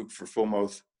approved for full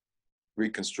mouth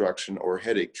reconstruction or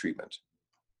headache treatment.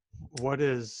 What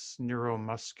is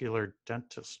neuromuscular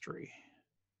dentistry?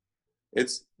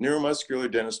 It's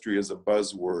neuromuscular dentistry is a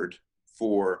buzzword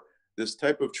for this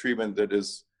type of treatment that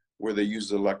is where they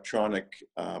use electronic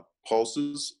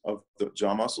pulses of the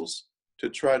jaw muscles to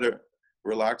try to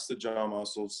relax the jaw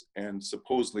muscles and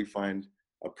supposedly find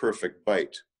a perfect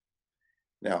bite.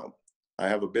 Now, I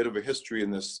have a bit of a history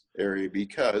in this area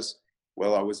because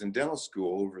while I was in dental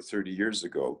school over 30 years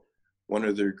ago, one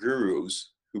of their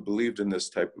gurus who believed in this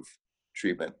type of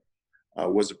treatment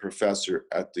was a professor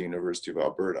at the University of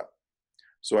Alberta.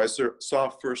 So I saw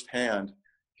firsthand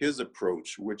his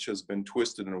approach, which has been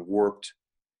twisted and warped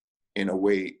in a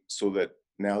way so that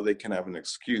now they can have an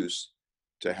excuse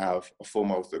to have a full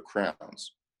mouth of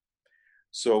crowns.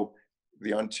 So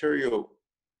the Ontario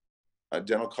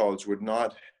Dental College would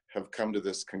not have come to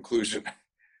this conclusion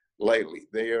lightly.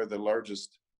 They are the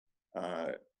largest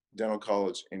dental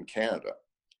college in Canada,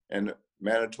 and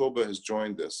Manitoba has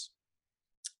joined this.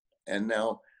 And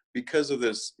now, because of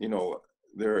this, you know,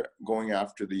 they're going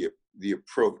after the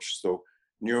approach. So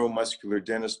neuromuscular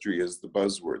dentistry is the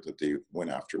buzzword that they went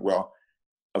after. Well,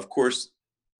 of course,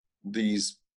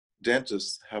 these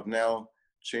dentists have now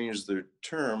changed their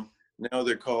term. Now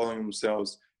they're calling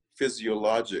themselves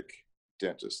physiologic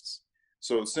dentists.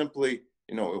 So simply,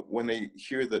 you know, when they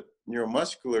hear that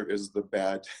neuromuscular is the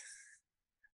bad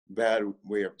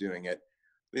way of doing it,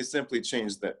 they simply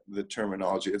change the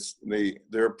terminology.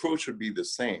 Their approach would be the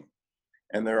same.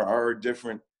 And there are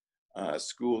different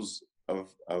schools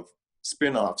of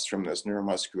spin-offs from this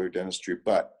neuromuscular dentistry,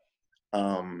 but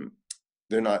the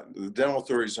dental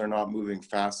authorities are not moving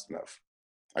fast enough.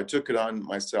 I took it on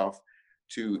myself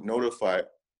to notify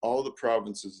all the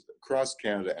provinces across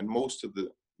Canada and most of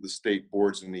the state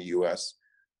boards in the US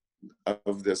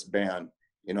of this ban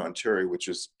in Ontario, which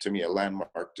is to me a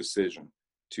landmark decision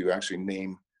to actually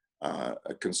name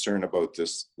a concern about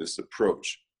this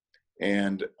approach.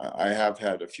 And I have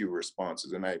had a few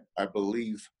responses, and I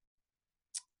believe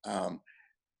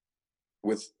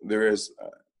there's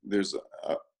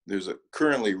a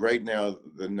currently right now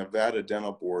the Nevada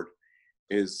Dental Board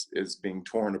is being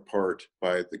torn apart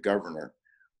by the governor,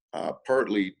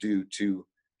 partly due to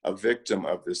a victim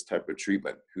of this type of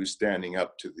treatment who's standing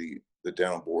up to the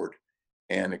dental board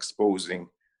and exposing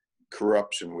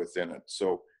corruption within it.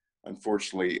 So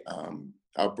unfortunately,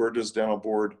 Alberta's dental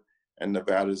board and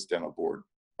Nevada's dental board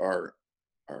are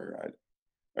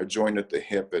joined at the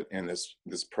hip in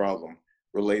this problem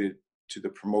related to the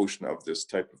promotion of this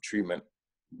type of treatment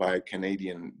by a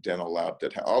Canadian dental lab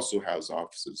that also has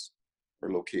offices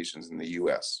or locations in the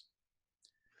U.S.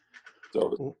 So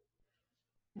it's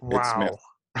Wow.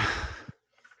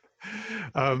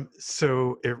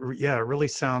 So it really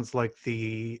sounds like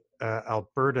the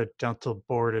Alberta Dental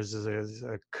Board is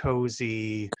a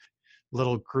cozy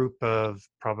little group of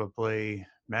probably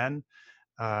men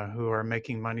who are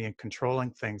making money and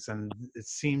controlling things, and it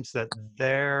seems that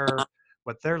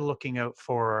what they're looking out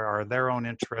for are their own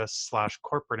interests /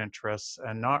 corporate interests,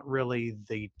 and not really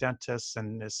the dentists,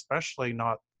 and especially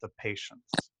not the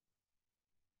patients.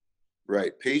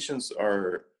 right. Patients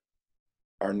are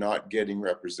not getting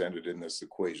represented in this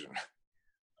equation.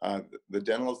 The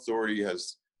dental authority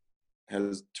has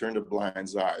turned a blind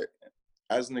eye.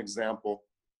 As an example,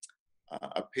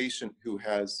 a patient who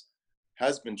has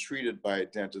been treated by a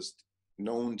dentist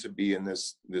known to be in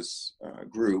this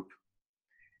group,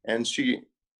 and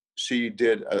she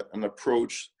did an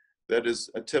approach that is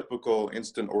a typical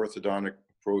instant orthodontic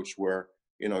approach, where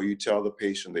you tell the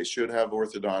patient they should have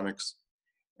orthodontics,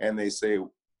 and they say,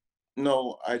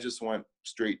 no, I just want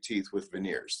straight teeth with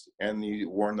veneers. And you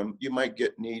warn them, you might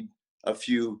need a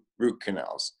few root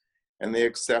canals. And they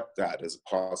accept that as a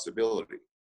possibility.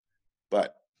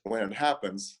 But when it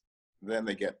happens, then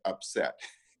they get upset.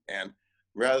 And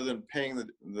rather than paying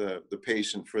the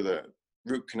patient for the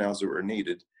root canals that were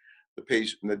needed,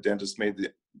 the dentist made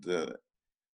the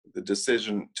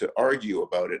decision to argue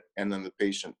about it, and then the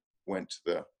patient went to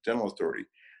the dental authority.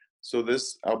 So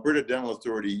this Alberta Dental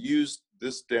Authority used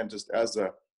this dentist as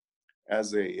a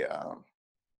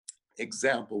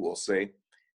example, we'll say,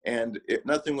 and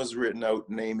nothing was written out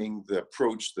naming the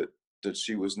approach that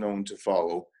she was known to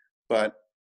follow, but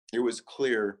it was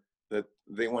clear that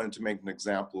they wanted to make an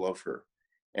example of her.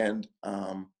 And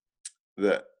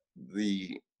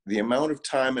the amount of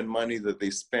time and money that they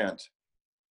spent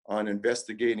on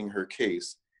investigating her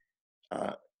case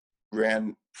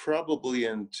ran probably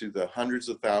into the hundreds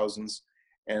of thousands,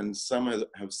 and some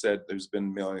have said there's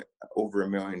been over $1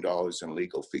 million in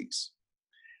legal fees.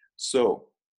 So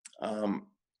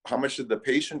how much did the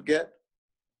patient get?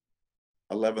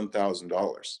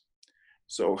 $11,000.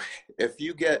 So if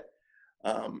you get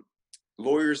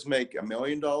lawyers make $1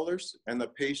 million and the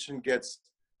patient gets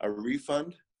a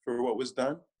refund for what was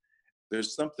done,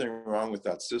 there's something wrong with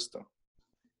that system.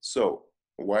 So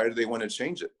why do they want to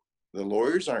change it? The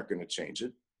lawyers aren't going to change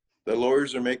it. The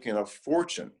lawyers are making a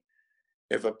fortune.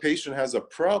 If a patient has a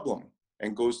problem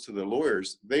and goes to the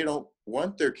lawyers, they don't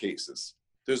want their cases.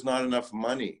 There's not enough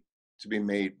money to be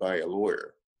made by a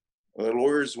lawyer. The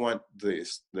lawyers want the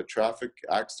traffic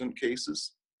accident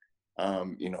cases,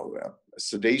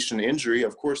 sedation injury.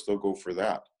 Of course, they'll go for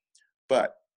that.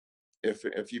 But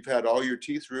if you've had all your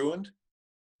teeth ruined,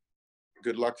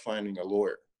 good luck finding a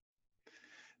lawyer.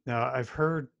 Now, I've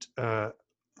heard, I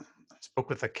spoke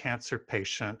with a cancer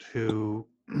patient who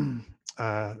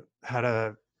had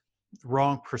a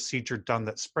wrong procedure done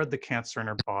that spread the cancer in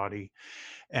her body.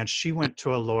 And she went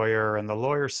to a lawyer, and the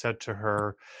lawyer said to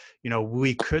her,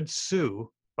 we could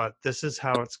sue, but this is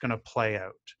how it's going to play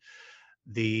out.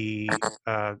 The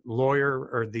lawyer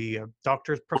or the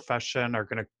doctor's profession are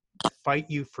going to fight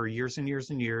you for years and years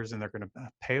and years, and they're going to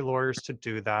pay lawyers to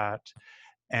do that.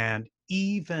 And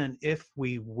even if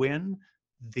we win,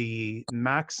 the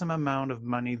maximum amount of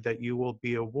money that you will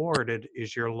be awarded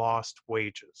is your lost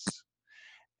wages.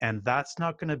 And that's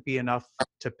not going to be enough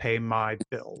to pay my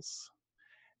bills.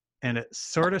 And it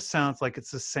sort of sounds like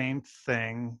it's the same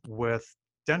thing with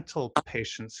dental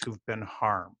patients who've been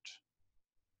harmed.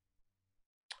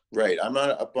 Right. I'm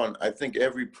not up on, I think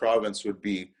every province would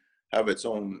have its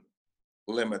own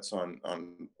limits on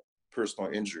personal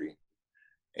injury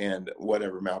and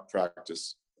whatever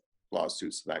malpractice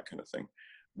lawsuits, that kind of thing.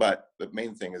 But the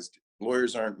main thing is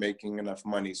lawyers aren't making enough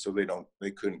money, so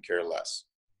they couldn't care less.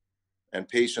 And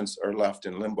patients are left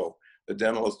in limbo. The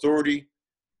dental authority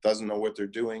doesn't know what they're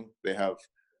doing. They have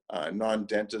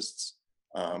non-dentists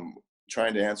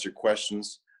trying to answer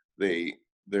questions.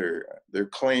 They're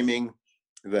claiming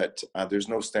that there's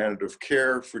no standard of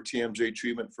care for TMJ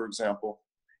treatment, for example,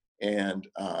 and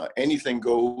anything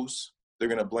goes. They're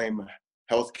going to blame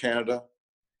Health Canada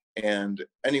and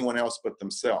anyone else but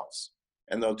themselves,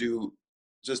 and they'll do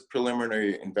just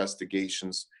preliminary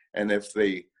investigations. And if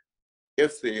they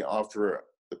offer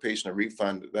the patient a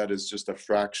refund, that is just a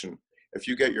fraction. If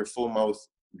you get your full mouth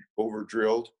over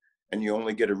drilled and you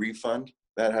only get a refund,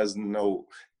 that has no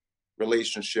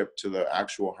relationship to the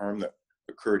actual harm that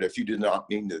occurred if you did not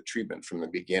need the treatment from the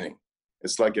beginning.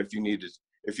 It's like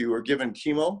if you were given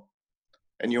chemo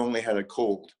and you only had a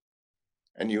cold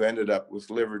and you ended up with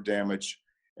liver damage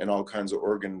and all kinds of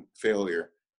organ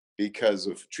failure because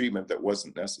of treatment that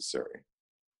wasn't necessary.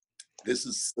 This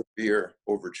is severe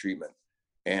overtreatment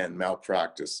and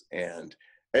malpractice, and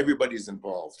everybody's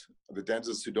involved. The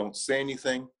dentists who don't say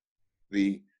anything.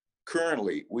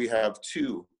 Currently, we have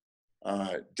 2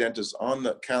 dentists on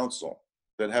the council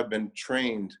that have been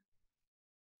trained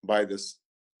by this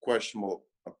questionable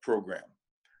program.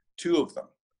 2 of them.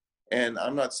 And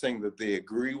I'm not saying that they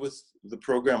agree with the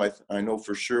program. I know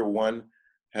for sure one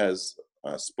has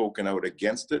spoken out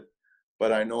against it,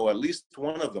 but I know at least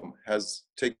one of them has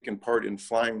taken part in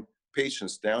flying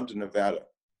patients down to Nevada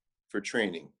for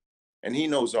training. And he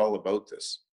knows all about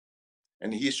this.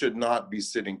 And he should not be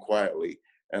sitting quietly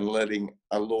and letting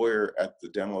a lawyer at the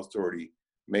dental authority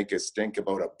make a stink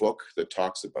about a book that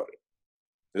talks about it.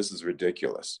 This is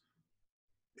ridiculous.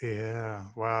 Yeah,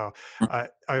 wow.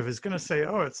 I was going to say,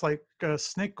 oh, it's like a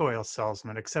snake oil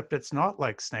salesman, except it's not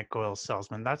like snake oil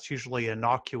salesman. That's usually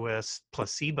innocuous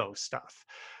placebo stuff.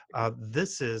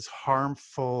 This is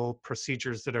harmful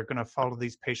procedures that are going to follow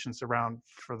these patients around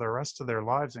for the rest of their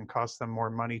lives and cost them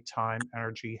more money, time,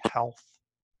 energy, health.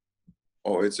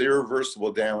 Oh, it's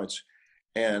irreversible damage.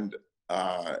 And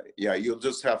yeah, you'll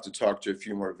just have to talk to a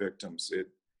few more victims.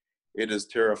 It is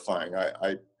terrifying.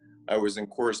 I was in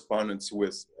correspondence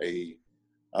with a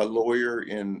lawyer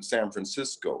in San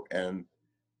Francisco, and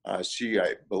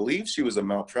I believe she was a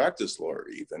malpractice lawyer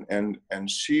even, and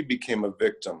she became a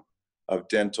victim of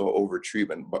dental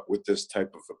overtreatment, but with this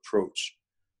type of approach,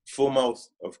 full mouth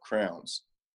of crowns.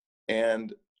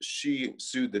 And she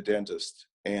sued the dentist,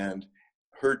 and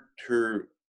her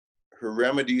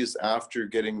remedies after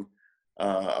getting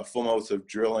a full mouth of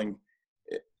drilling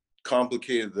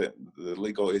complicated the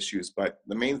legal issues. But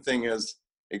the main thing is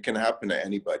it can happen to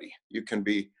anybody. You can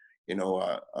be,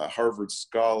 a Harvard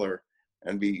scholar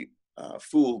and be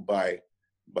fooled by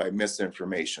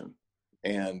misinformation.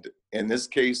 And in this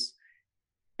case,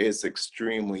 it's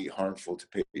extremely harmful to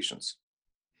patients.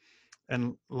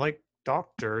 And like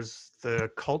doctors, the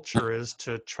culture is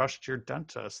to trust your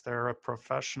dentist. They're a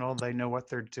professional. They know what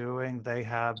they're doing. They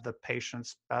have the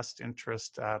patient's best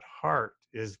interest at heart,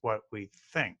 is what we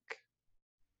think.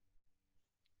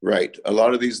 Right. A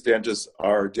lot of these dentists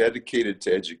are dedicated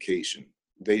to education.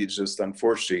 They just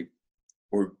unfortunately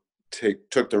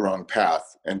took the wrong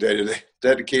path and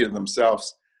dedicated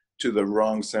themselves to the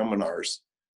wrong seminars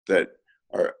that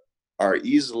are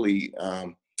easily,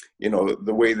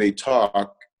 the way they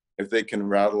talk, if they can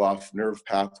rattle off nerve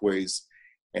pathways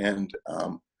and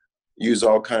use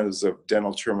all kinds of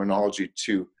dental terminology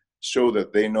to show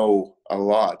that they know a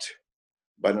lot,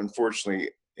 but unfortunately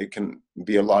it can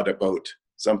be a lot about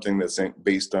something that's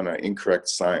based on an incorrect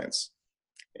science.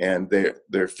 And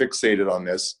they're fixated on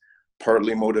this,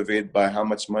 partly motivated by how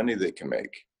much money they can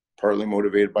make, partly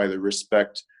motivated by the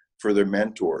respect for their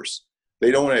mentors. They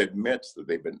don't want to admit that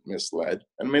they've been misled.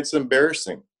 I mean, it's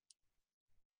embarrassing.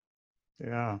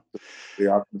 Yeah. They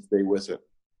often stay with it.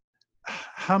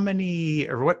 How many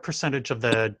or what percentage of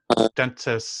the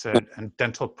dentists and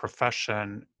dental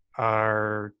profession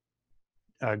are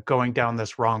going down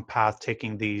this wrong path,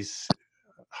 taking these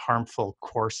harmful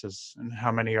courses, and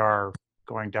how many are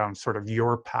going down sort of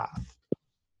your path?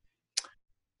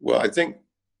 Well, I think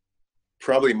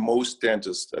probably most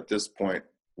dentists at this point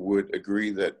would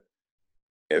agree that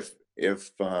if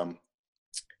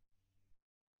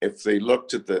they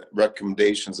looked at the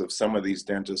recommendations of some of these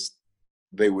dentists,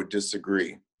 they would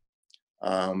disagree.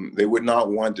 They would not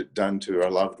want it done to a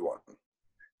loved one.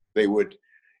 They would,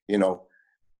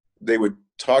 they would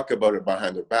talk about it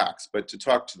behind their backs, but to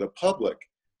talk to the public,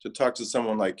 to talk to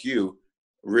someone like you,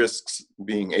 risks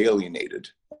being alienated.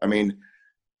 I mean,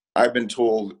 I've been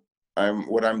told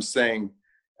what I'm saying,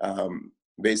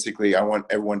 basically, I want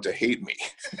everyone to hate me.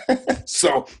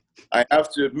 So I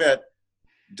have to admit,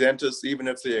 dentists, even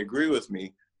if they agree with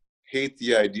me, hate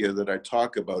the idea that I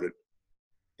talk about it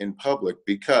in public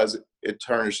because it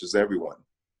tarnishes everyone.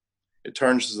 It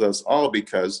tarnishes us all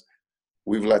because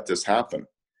we've let this happen.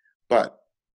 But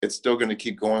it's still going to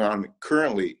keep going on.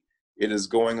 Currently, it is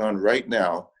going on right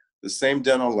now. The same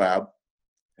dental lab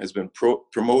has been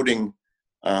promoting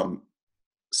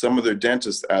some of their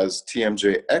dentists as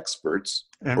TMJ experts.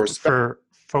 And for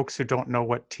folks who don't know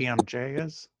what TMJ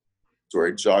is?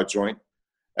 Sorry, jaw joint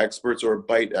experts or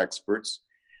bite experts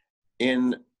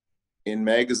in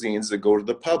magazines that go to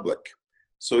the public.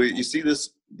 So you see this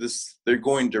they're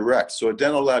going direct. So a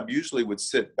dental lab usually would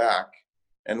sit back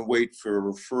and wait for a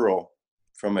referral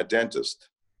from a dentist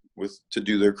to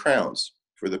do their crowns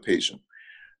for the patient.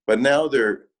 But now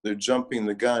they're jumping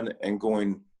the gun and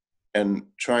going and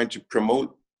trying to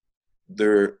promote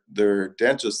their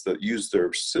dentists that use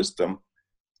their system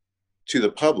to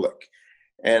the public.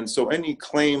 And so any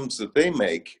claims that they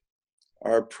make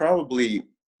are probably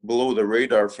below the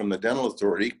radar from the dental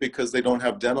authority because they don't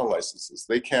have dental licenses.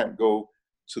 They can't go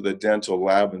to the dental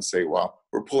lab and say, well,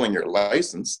 we're pulling your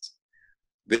license.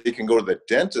 They can go to the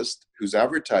dentist who's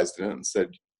advertised it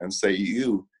and say,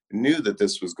 you knew that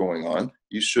this was going on.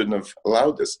 You shouldn't have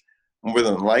allowed this. More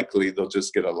than likely, they'll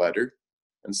just get a letter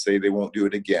and say they won't do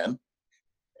it again,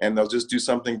 and they'll just do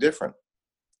something different.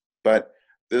 But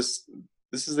this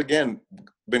has, again,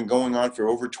 been going on for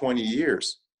over 20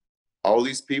 years. All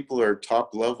these people are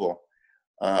top level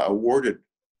awarded.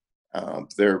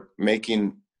 They're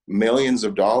making millions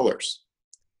of dollars.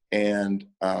 And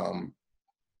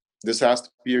this has to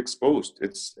be exposed.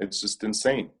 It's just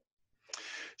insane.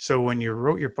 So when you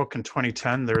wrote your book in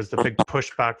 2010, there was the big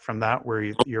pushback from that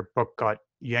where your book got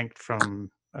yanked from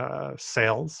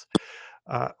sales.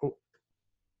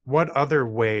 What other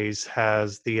ways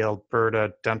has the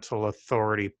Alberta Dental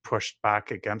Authority pushed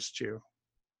back against you?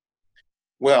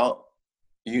 Well,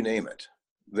 you name it.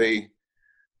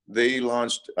 They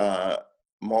launched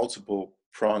multiple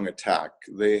prong attack.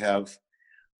 They have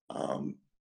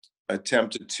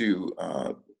attempted to,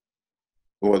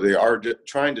 they are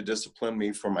trying to discipline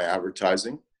me for my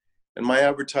advertising, and my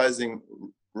advertising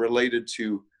related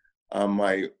to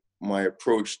my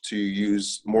approach to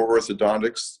use more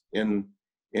orthodontics in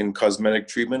cosmetic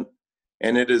treatment,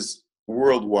 and it is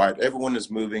worldwide. Everyone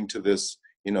is moving to this,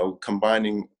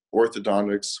 combining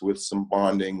orthodontics with some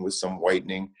bonding, with some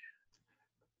whitening.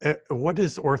 What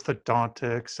is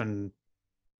orthodontics and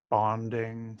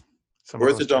bonding?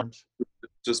 Orthodontics would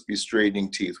just be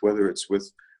straightening teeth, whether it's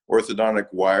with orthodontic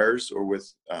wires or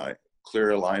with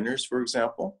clear aligners, for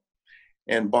example.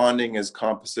 And bonding is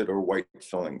composite or white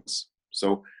fillings.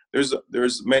 So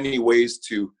there's many ways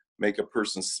to make a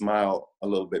person smile a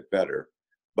little bit better.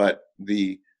 But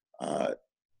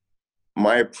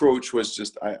my approach was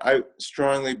just, I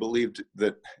strongly believed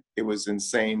that it was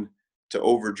insane to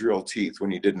over drill teeth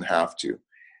when you didn't have to.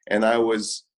 And I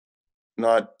was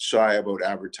not shy about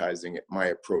advertising it, my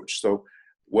approach. So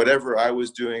whatever I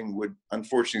was doing would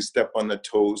unfortunately step on the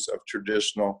toes of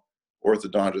traditional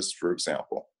orthodontists, for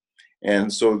example.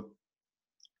 And so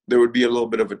there would be a little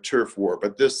bit of a turf war.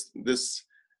 But this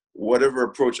whatever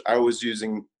approach I was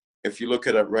using, if you look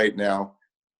at it right now,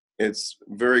 it's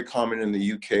very common in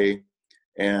the UK.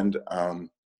 And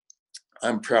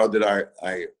I'm proud that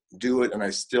I do it, and I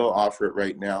still offer it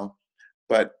right now.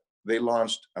 But they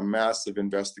launched a massive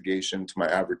investigation to my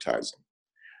advertising.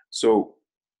 So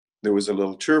there was a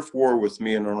little turf war with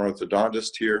me and an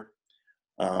orthodontist here.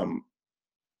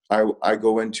 I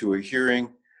go into a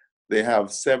hearing. They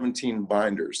have 17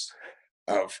 binders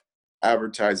of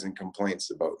advertising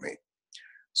complaints about me.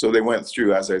 So they went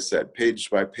through, as I said, page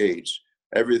by page,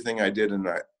 everything I did and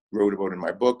I wrote about in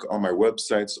my book, on my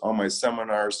websites, on my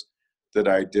seminars that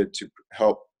I did to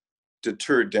help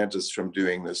deter dentists from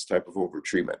doing this type of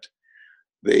overtreatment.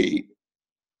 They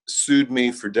sued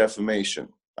me for defamation,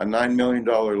 a $9 million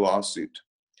lawsuit,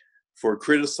 for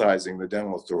criticizing the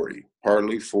dental authority,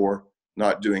 partly for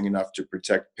not doing enough to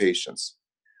protect patients.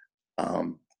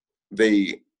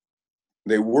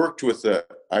 They worked with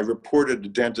I reported a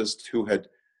dentist who had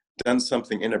done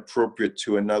something inappropriate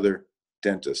to another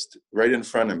dentist right in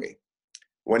front of me.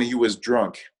 When he was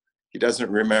drunk, he doesn't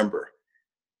remember.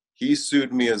 He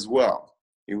sued me as well.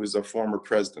 He was a former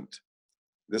president.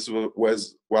 This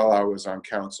was while I was on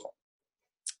council.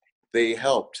 They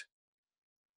helped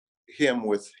him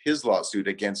with his lawsuit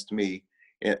against me,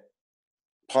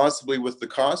 possibly with the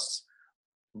costs,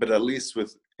 but at least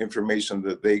with information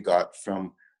that they got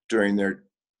from during their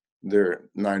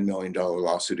 $9 million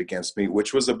lawsuit against me,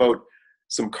 which was about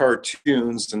some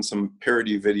cartoons and some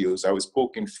parody videos. I was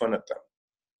poking fun at them.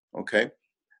 Okay,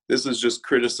 this is just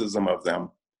criticism of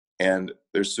them, and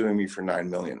they're suing me for $9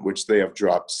 million, which they have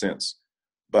dropped since.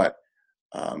 But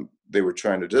they were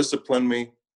trying to discipline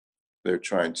me. They're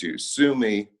trying to sue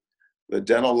me. The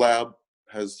dental lab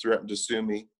has threatened to sue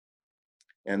me,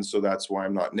 and so that's why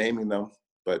I'm not naming them.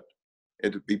 But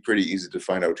it'd be pretty easy to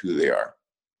find out who they are.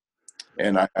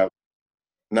 And I have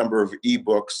a number of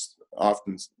ebooks.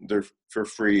 Often they're for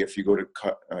free if you go to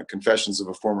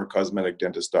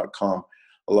confessionsofaformercosmeticdentist.com.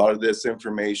 A lot of this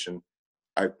information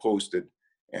I posted,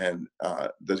 and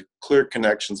the clear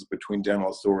connections between dental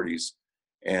authorities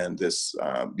and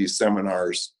these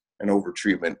seminars and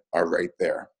overtreatment are right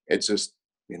there. It's just,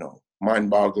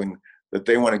 mind-boggling that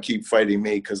they want to keep fighting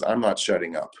me because I'm not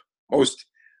shutting up.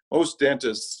 most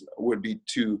dentists would be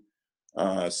too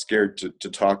scared to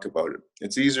talk about it.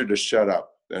 It's easier to shut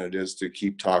up than it is to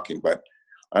keep talking. But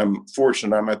I'm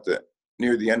fortunate. I'm at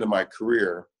near the end of my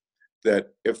career. That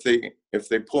if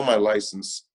they pull my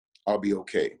license, I'll be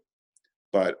okay.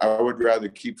 But I would rather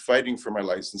keep fighting for my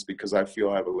license because I feel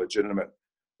I have a legitimate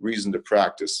reason to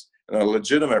practice and a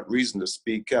legitimate reason to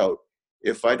speak out.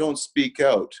 If I don't speak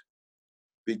out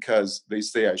because they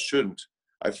say I shouldn't,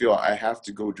 I feel I have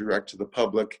to go direct to the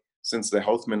public, since the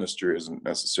health minister isn't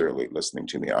necessarily listening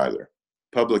to me either.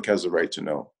 Public has a right to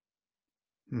know.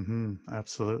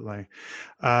 Absolutely.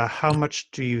 How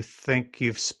much do you think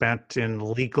you've spent in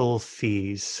legal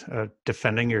fees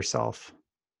defending yourself?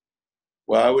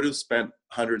 Well, I would have spent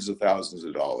hundreds of thousands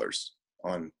of dollars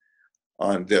on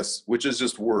this, which is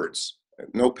just words.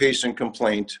 No patient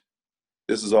complaint.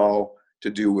 This is all to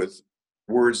do with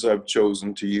words I've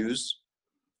chosen to use,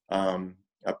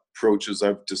 approaches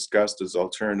I've discussed as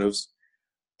alternatives.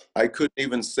 I couldn't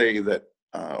even say that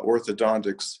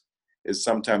orthodontics is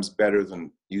sometimes better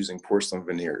than using porcelain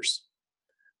veneers.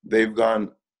 They've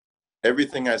gone,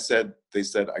 everything I said, they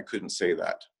said I couldn't say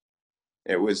that.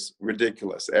 It was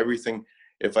ridiculous. Everything,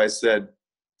 if I said,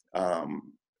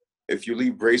 if you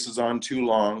leave braces on too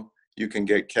long, you can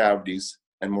get cavities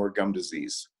and more gum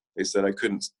disease. They said I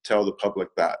couldn't tell the public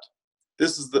that.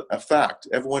 This is a fact.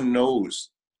 Everyone knows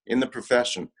in the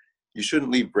profession, you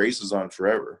shouldn't leave braces on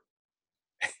forever.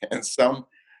 And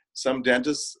some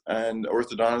dentists and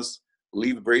orthodontists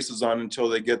leave braces on until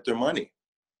they get their money.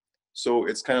 So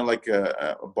it's kind of like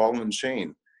a ball and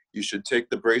chain. You should take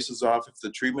the braces off if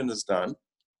the treatment is done,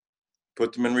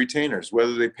 put them in retainers.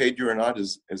 Whether they paid you or not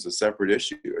is a separate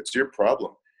issue. It's your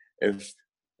problem. If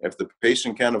the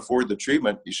patient can't afford the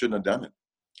treatment, you shouldn't have done it.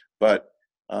 But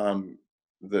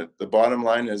the bottom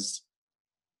line is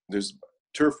there's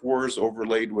turf wars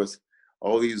overlaid with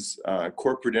all these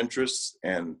corporate interests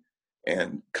and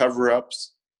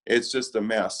cover-ups. It's just a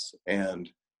mess. And,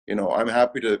 I'm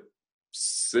happy to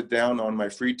sit down on my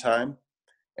free time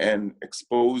and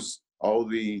expose all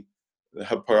the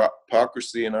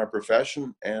hypocrisy in our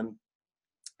profession. And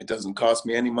it doesn't cost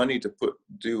me any money to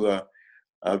do a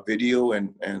video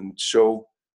and show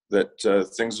that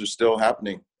things are still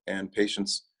happening. And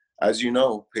patients, as you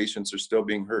know, patients are still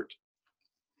being hurt.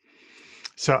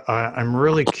 So I'm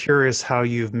really curious how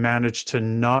you've managed to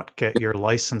not get your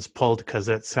license pulled, because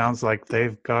it sounds like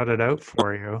they've got it out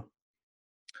for you.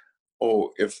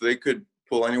 Oh, if they could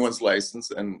pull anyone's license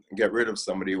and get rid of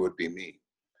somebody, it would be me.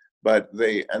 But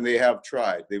they have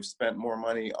tried. They've spent more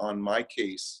money on my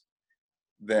case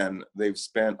than they've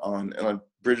spent on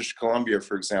British Columbia,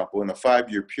 for example, in a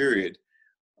 5-year period.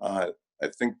 I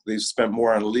think they've spent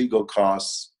more on legal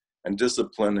costs and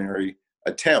disciplinary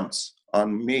attempts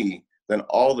on me than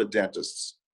all the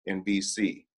dentists in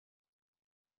BC.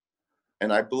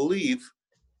 And I believe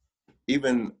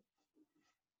even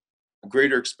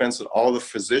greater expense than all the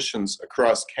physicians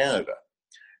across Canada.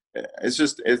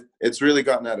 It's really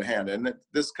gotten out of hand. And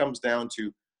this comes down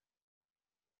to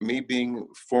me being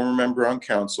former member on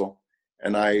council,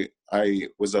 and I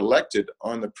was elected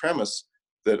on the premise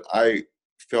that I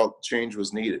felt change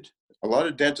was needed. A lot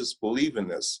of dentists believe in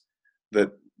this,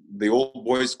 that the Old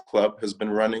Boys Club has been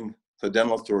running the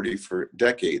dental authority for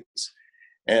decades.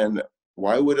 And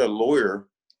why would a lawyer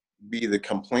be the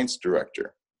complaints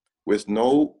director with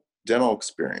no dental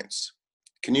experience?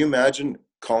 Can you imagine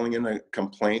calling in a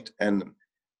complaint and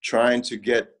trying to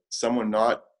get someone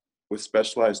not with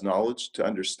specialized knowledge to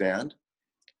understand?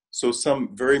 So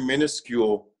some very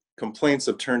minuscule complaints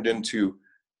have turned into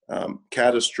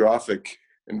catastrophic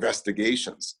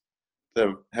investigations that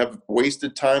have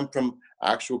wasted time from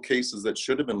actual cases that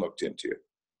should have been looked into.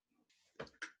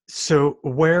 So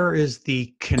where is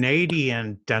the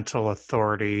Canadian Dental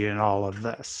Authority in all of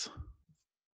this?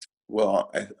 Well,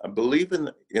 I believe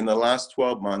in the last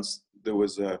 12 months, there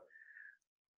was a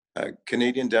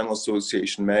Canadian Dental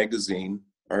Association magazine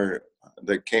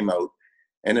that came out,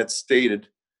 and it stated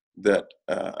that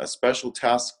a special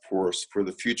task force for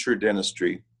the future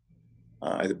dentistry,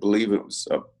 I believe it was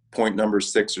point number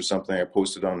 6 or something I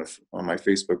posted on my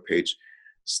Facebook page,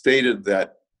 stated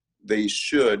that they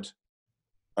should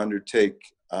undertake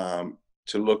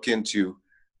to look into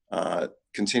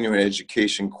continuing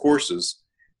education courses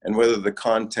and whether the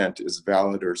content is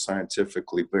valid or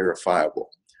scientifically verifiable.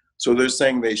 So they're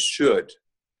saying they should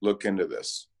look into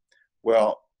this.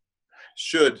 Well,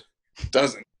 should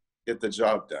doesn't get the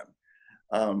job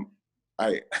done.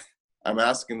 I'm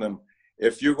asking them,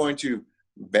 if you're going to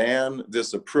ban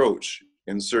this approach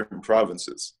in certain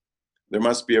provinces, there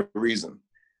must be a reason.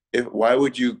 Why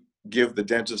would you give the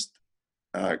dentist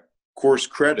course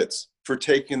credits for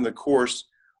taking the course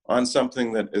on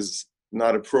something that is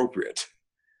not appropriate.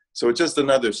 So it's just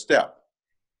another step.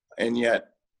 And yet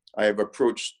I have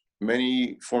approached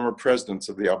many former presidents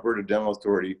of the Alberta Dental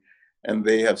Authority, and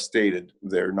they have stated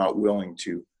they're not willing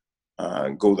to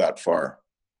go that far.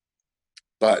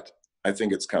 But I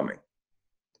think it's coming.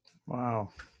 Wow.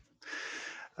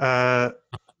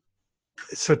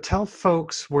 So tell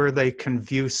folks where they can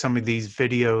view some of these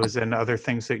videos and other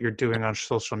things that you're doing on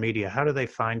social media. How do they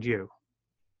find you?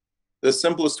 The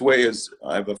simplest way is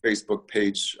I have a Facebook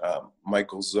page,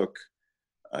 Michael Zook,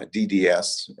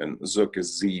 DDS, and Zook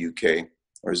is Z-U-K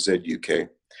or Z-U-K.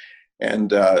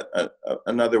 And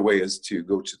another way is to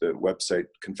go to the website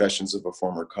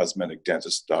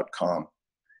confessionsofaformercosmeticdentist.com,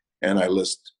 and I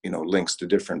list links to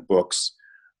different books,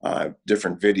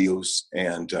 different videos,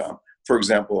 and for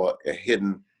example,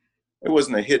 it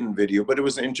wasn't a hidden video, but it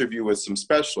was an interview with some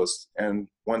specialists, and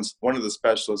one of the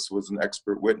specialists was an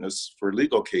expert witness for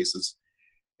legal cases,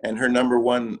 and her number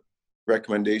one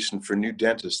recommendation for new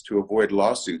dentists to avoid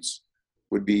lawsuits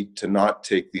would be to not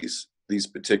take these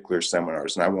particular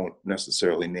seminars, and I won't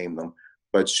necessarily name them,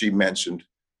 but she mentioned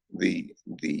the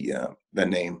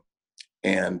name,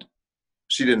 and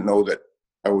she didn't know that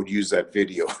I would use that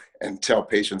video and tell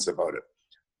patients about it.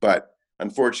 But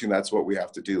unfortunately, that's what we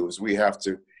have to do, is we have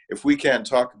to, if we can't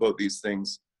talk about these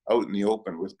things out in the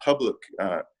open with public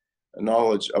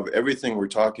knowledge of everything we're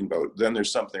talking about, then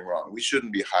there's something wrong. We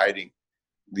shouldn't be hiding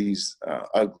these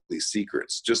ugly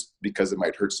secrets just because it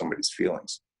might hurt somebody's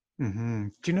feelings. Mm-hmm.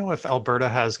 Do you know if Alberta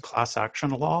has class action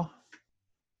law?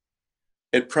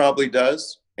 It probably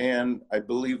does, and I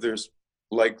believe there's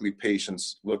likely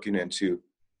patients looking into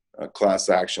class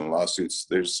action lawsuits.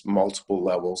 There's multiple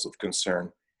levels of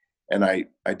concern, and I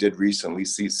did recently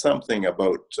see something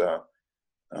about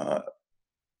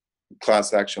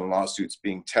class action lawsuits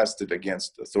being tested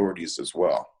against authorities as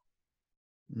well.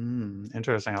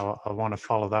 Interesting. I'll want to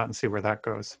follow that and see where that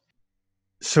goes.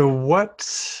 So what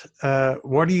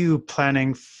are you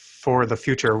planning for the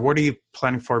future? What are you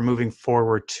planning for moving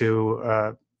forward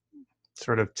to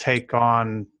sort of take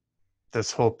on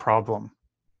this whole problem?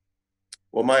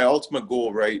 Well, my ultimate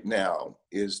goal right now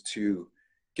is to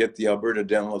get the Alberta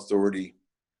Dental Authority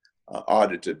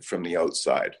audited from the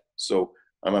outside. So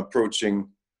I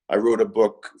wrote a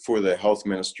book for the Health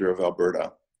Minister of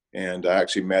Alberta, and I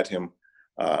actually met him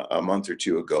a month or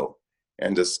two ago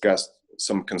and discussed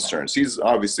some concerns. He's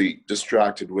obviously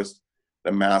distracted with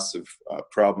the massive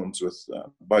problems with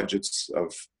budgets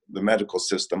of the medical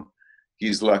system.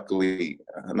 He's luckily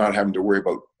not having to worry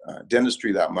about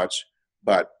dentistry that much,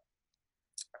 but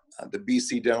the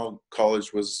BC Dental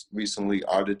College was recently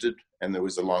audited, and there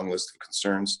was a long list of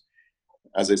concerns.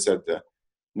 As I said, the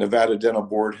Nevada Dental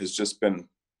Board has just been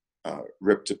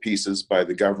ripped to pieces by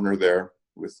the governor there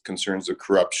with concerns of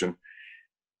corruption.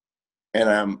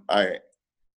 And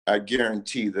I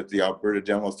guarantee that the Alberta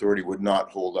Dental Authority would not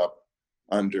hold up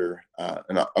under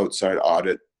an outside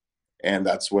audit, and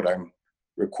that's what I'm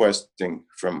requesting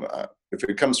from. If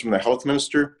it comes from the health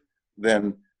minister,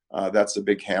 then that's a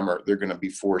big hammer. They're going to be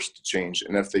forced to change,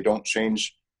 and if they don't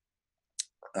change,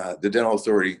 the dental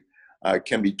authority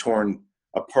can be torn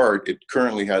apart. It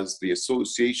currently has the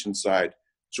association side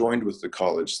joined with the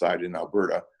college side in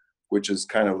Alberta, which is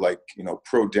kind of like,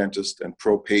 pro-dentist and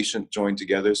pro-patient joined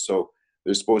together. So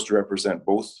they're supposed to represent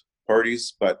both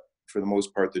parties, but for the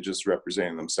most part, they're just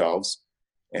representing themselves.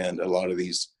 And a lot of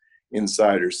these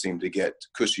insiders seem to get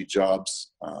cushy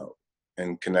jobs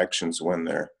and connections when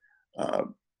they're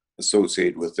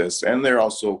associated with this. And they're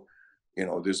also,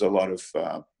 there's a lot of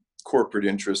corporate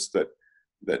interests that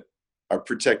are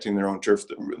protecting their own turf.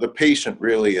 The patient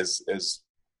really is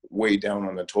way down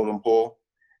on the totem pole.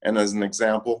 And as an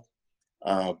example,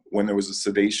 when there was a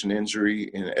sedation injury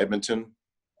in Edmonton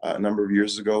a number of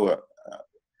years ago,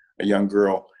 a young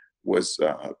girl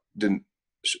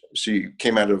she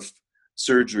came out of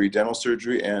surgery, dental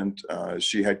surgery, and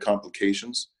she had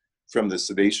complications from the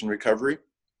sedation recovery.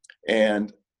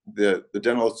 And the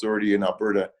dental authority in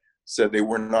Alberta said they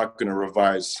were not going to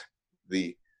revise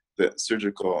the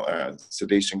surgical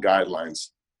sedation guidelines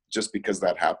just because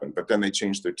that happened. But then they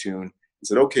changed their tune and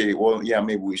said, okay, well, yeah,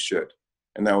 maybe we should.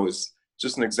 And that was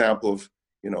just an example of,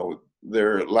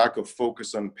 their lack of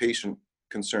focus on patient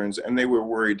concerns. And they were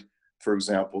worried, for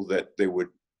example, that they would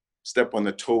step on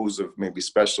the toes of maybe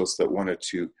specialists that wanted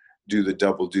to do the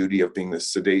double duty of being the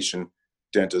sedation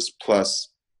dentist plus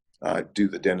do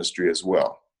the dentistry as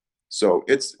well. So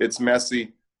it's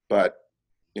messy, but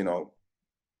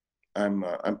I'm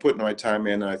putting my time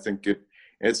in, and I think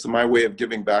it's my way of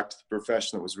giving back to the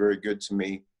profession that was very good to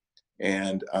me.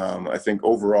 And I think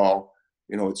overall,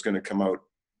 it's going to come out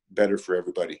better for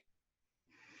everybody.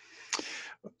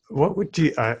 What would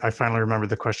you, I finally remember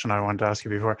the question I wanted to ask you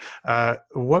before.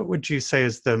 What would you say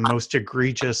is the most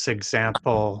egregious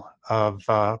example of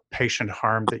patient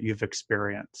harm that you've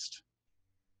experienced?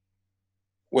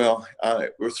 Well,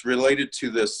 it's related to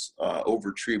this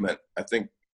overtreatment. I think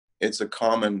it's a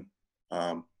common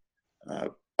um, uh,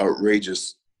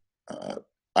 outrageous uh,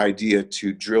 idea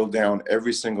to drill down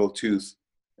every single tooth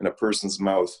in a person's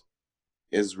mouth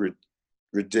is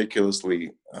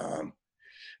ridiculously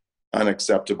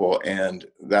unacceptable, and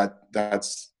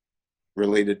that's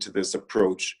related to this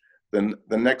approach. Then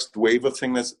the next wave of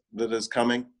thing that is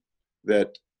coming,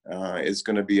 that is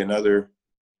going to be another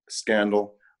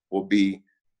scandal, will be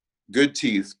good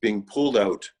teeth being pulled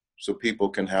out so people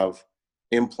can have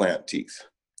implant teeth.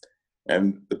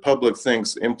 And the public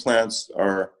thinks implants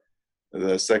are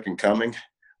the second coming.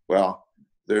 Well,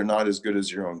 they're not as good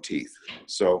as your own teeth.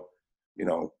 So,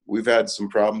 we've had some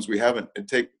problems. We haven't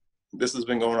this has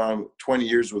been going on 20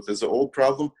 years with this old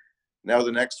problem. Now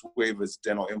the next wave is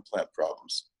dental implant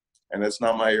problems. And that's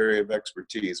not my area of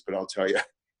expertise, but I'll tell you,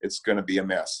 it's going to be a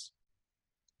mess.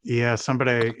 Yeah,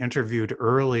 somebody I interviewed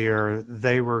earlier,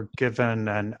 they were given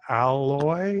an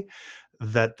alloy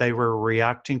that they were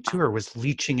reacting to or was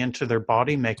leaching into their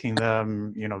body, making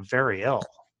them, very ill.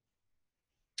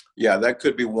 Yeah, that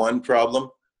could be one problem,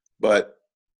 but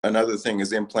another thing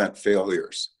is implant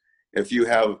failures. If you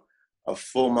have a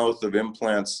full mouth of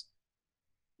implants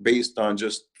based on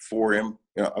just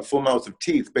a full mouth of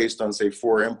teeth based on, say,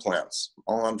 4 implants,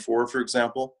 all on 4, for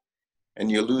example, and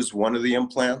you lose one of the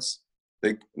implants,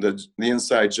 the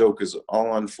inside joke is all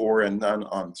on 4 and none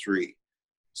on 3.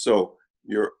 So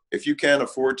if you can't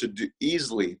afford to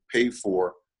easily pay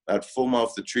for that full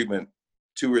mouth of treatment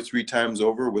 2 or 3 times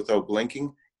over without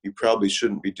blinking, you probably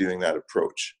shouldn't be doing that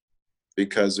approach,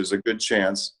 because there's a good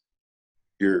chance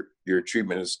your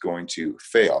treatment is going to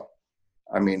fail.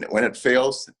 I mean, when it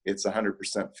fails, it's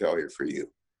 100% failure for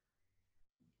you.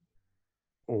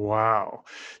 Wow.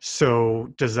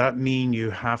 So does that mean you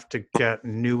have to get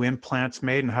new implants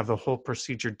made and have the whole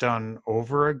procedure done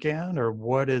over again? Or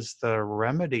what is the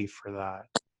remedy for that?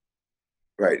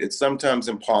 Right. It's sometimes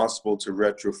impossible to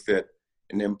retrofit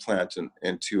an implant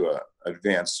into a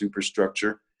advanced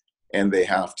superstructure, and they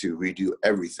have to redo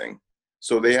everything.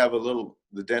 So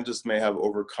the dentist may have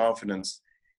overconfidence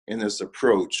in this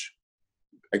approach,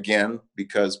 again,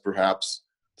 because perhaps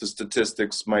the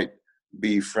statistics might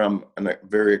be from a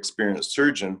very experienced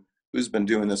surgeon who's been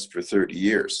doing this for 30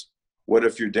 years. What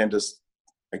if your dentist,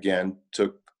 again,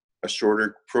 took a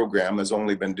shorter program, has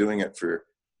only been doing it for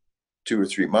 2 or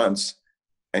 3 months,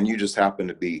 and you just happen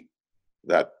to be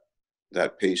that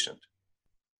patient?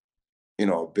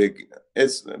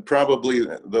 It's probably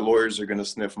the lawyers are going to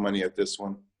sniff money at this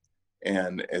one,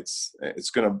 and it's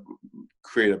going to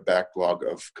create a backlog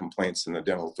of complaints in the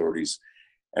dental authorities.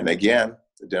 And again,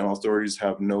 the dental authorities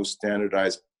have no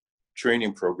standardized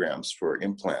training programs for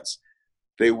implants.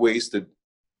 They wasted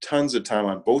tons of time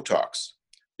on Botox.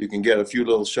 You can get a few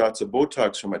little shots of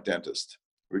Botox from a dentist,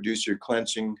 reduce your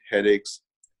clenching, headaches,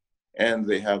 and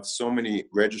they have so many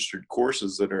registered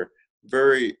courses that are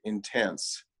very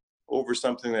intense over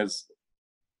something that's,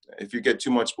 if you get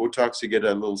too much Botox, you get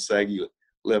a little saggy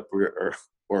lip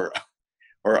or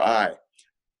eye.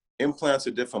 Implants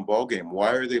a different ballgame.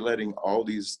 Why are they letting all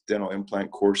these dental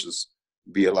implant courses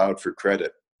be allowed for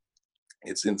credit?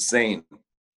 It's insane.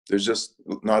 There's just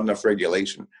not enough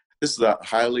regulation. This is a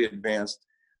highly advanced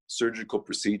surgical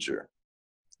procedure,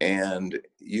 and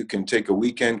you can take a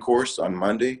weekend course on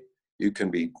Monday. You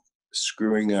can be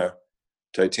screwing a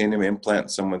titanium implant in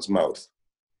someone's mouth,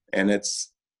 and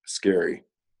it's scary.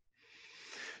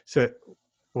 So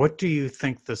what do you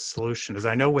think the solution is?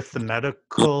 I know with the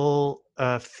medical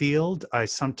field, I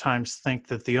sometimes think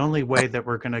that the only way that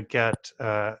we're going to get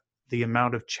the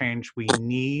amount of change we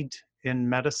need in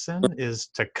medicine is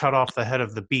to cut off the head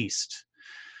of the beast.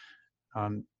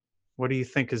 What do you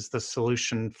think is the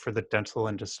solution for the dental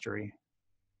industry?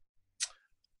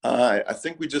 I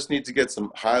think we just need to get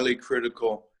some highly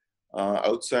critical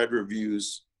outside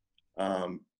reviews,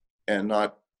 and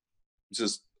not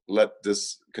just let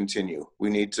this continue. We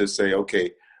need to say,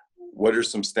 okay, what are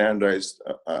some standardized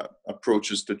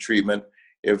approaches to treatment?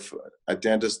 If a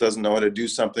dentist doesn't know how to do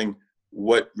something,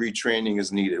 what retraining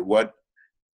is needed?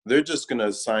 They're just going to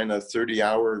assign a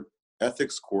 30-hour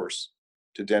ethics course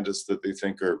to dentists that they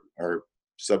think are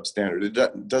substandard.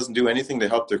 It doesn't do anything to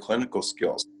help their clinical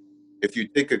skills. If you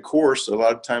take a course, a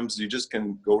lot of times you just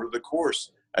can go to the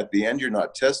course. At the end, you're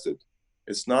not tested.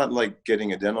 It's not like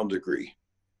getting a dental degree.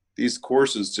 These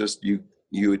courses just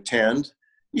you attend.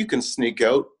 You can sneak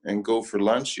out and go for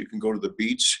lunch. You can go to the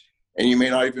beach, and you may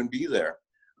not even be there.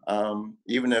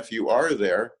 even if you are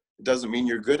there, it doesn't mean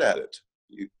you're good at it.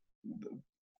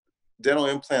 Dental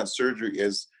implant surgery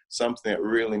is something that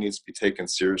really needs to be taken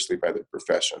seriously by the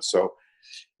profession. So,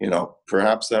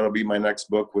 perhaps that'll be my next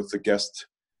book with the guest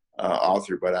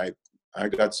author, but I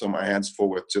got my hands full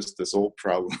with just this old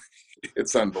problem.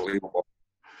 It's unbelievable.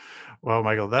 Well,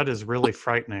 Michael, that is really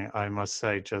frightening, I must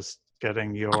say, just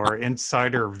getting your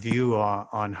insider view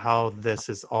on how this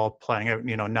is all playing out.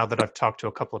 Now that I've talked to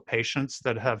a couple of patients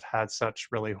that have had such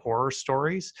really horror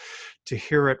stories, to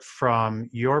hear it from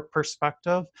your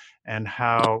perspective and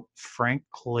how,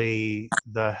 frankly,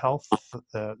 the health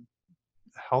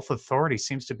authority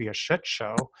seems to be a shit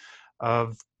show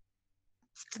of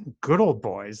good old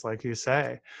boys, like you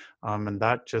say, and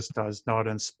that just does not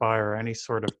inspire any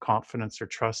sort of confidence or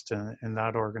trust in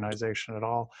that organization at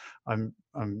all. I'm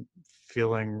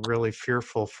feeling really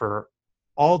fearful for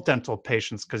all dental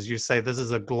patients, because you say this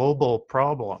is a global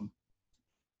problem.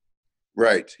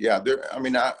 Right. Yeah.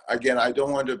 I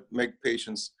don't want to make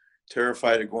patients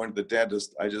terrified of going to the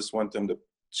dentist. I just want them to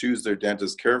choose their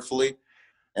dentist carefully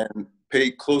and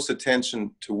pay close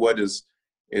attention to what is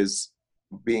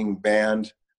being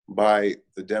banned by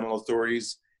the dental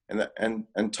authorities,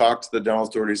 and talk to the dental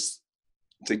authorities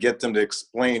to get them to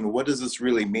explain, what does this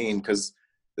really mean? Because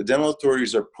the dental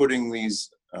authorities are putting these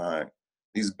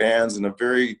bans in a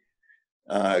very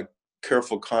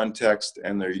careful context,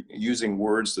 and they're using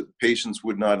words that patients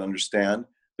would not understand.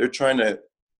 They're trying to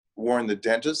warn the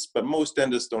dentists, but most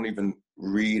dentists don't even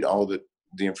read all the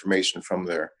information from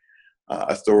their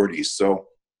authorities. So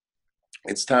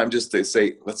it's time just to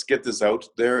say, let's get this out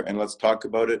there and let's talk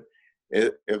about it.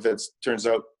 If it turns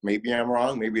out maybe I'm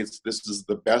wrong, maybe this is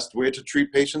the best way to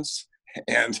treat patients,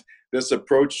 and this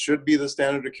approach should be the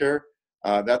standard of care,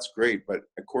 that's great. But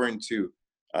according to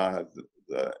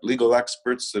the legal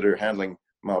experts that are handling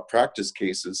malpractice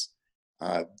cases,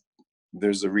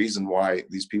 there's a reason why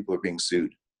these people are being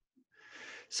sued.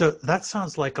 So that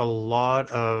sounds like a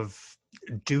lot of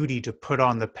duty to put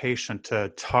on the patient to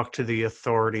talk to the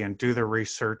authority and do the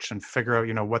research and figure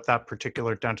out, what that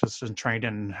particular dentist is trained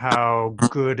in and how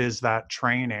good is that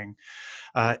training.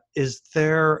 Is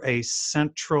there a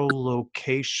central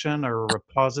location or a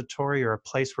repository or a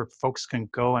place where folks can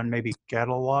go and maybe get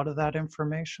a lot of that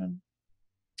information?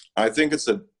 I think it's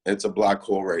a black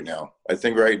hole right now. I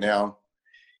think right now,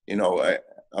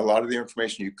 a lot of the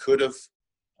information you could have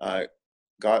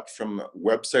got from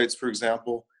websites, for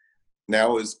example,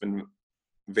 now has been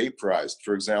vaporized.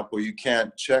 For example, you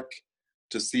can't check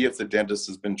to see if the dentist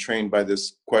has been trained by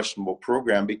this questionable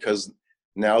program, because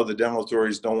now the dental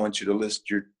authorities don't want you to list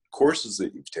your courses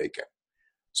that you've taken.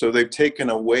 So they've taken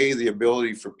away the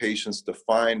ability for patients to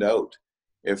find out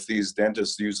if these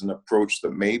dentists use an approach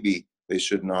that maybe they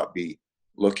should not be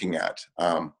looking at.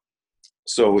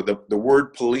 So the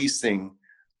word policing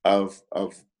of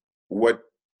what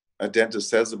a dentist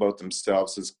says about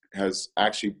themselves has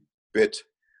actually bit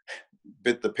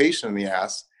the patient in the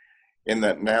ass, in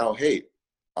that now, hey,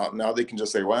 now they can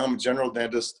just say, well, I'm a general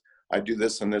dentist, I do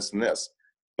this and this and this.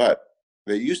 But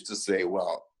they used to say,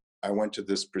 well, I went to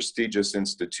this prestigious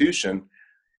institution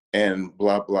and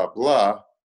blah, blah, blah.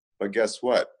 But guess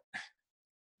what?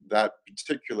 That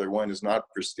particular one is not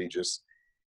prestigious.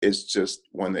 It's just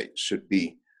one that should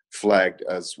be flagged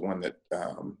as one that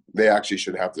they actually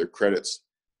should have their credits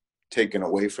taken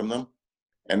away from them.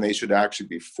 And they should actually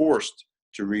be forced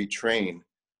to retrain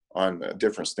on a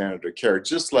different standard of care.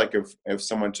 Just like if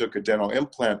someone took a dental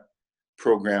implant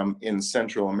program in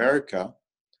Central America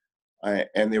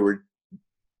and they were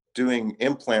doing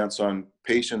implants on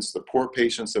patients, the poor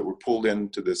patients that were pulled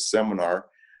into this seminar,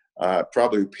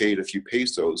 probably paid a few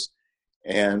pesos,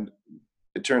 and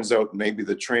it turns out maybe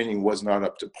the training was not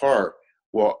up to par.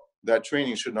 Well, that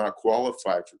training should not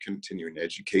qualify for continuing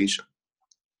education.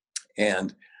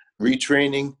 And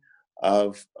retraining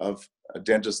of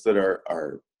dentists that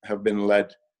have been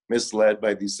misled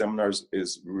by these seminars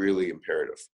is really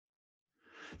imperative.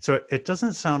 So it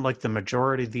doesn't sound like the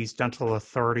majority of these dental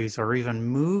authorities are even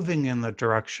moving in the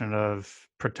direction of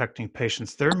protecting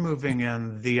patients. They're moving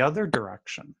in the other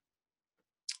direction.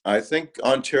 I think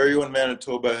Ontario and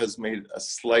Manitoba has made a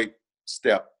slight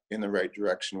step in the right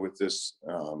direction with this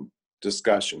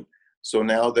discussion. So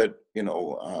now that,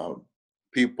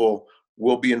 people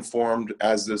will be informed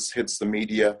as this hits the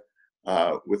media,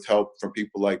 with help from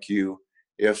people like you.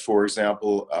 If, for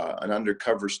example, an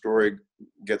undercover story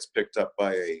gets picked up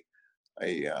by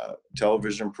a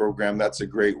television program, that's a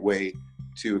great way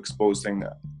to expose things.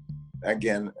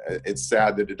 Again, it's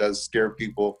sad that it does scare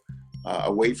people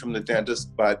away from the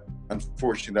dentist, but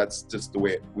unfortunately, that's just the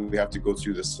way we have to go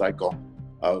through this cycle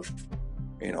of,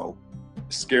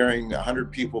 scaring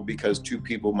 100 people because 2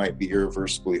 people might be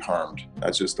irreversibly harmed.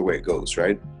 That's just the way it goes,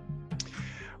 right?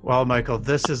 Well, Michael,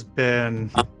 this has been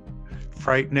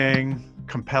frightening,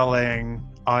 compelling,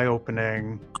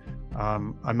 eye-opening.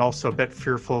 I'm also a bit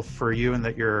fearful for you in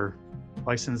that your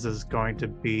license is going to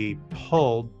be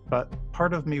pulled, but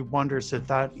part of me wonders if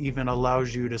that even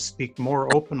allows you to speak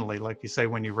more openly. Like you say,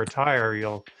 when you retire,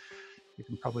 you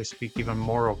can probably speak even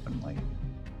more openly.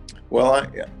 Well,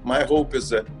 my hope is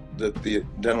that the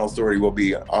dental authority will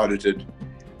be audited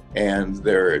and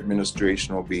their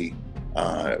administration will be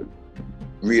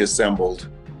reassembled,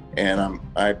 and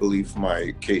I believe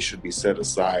my case should be set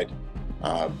aside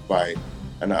by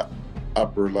an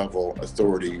upper level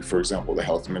authority, for example, the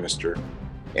health minister.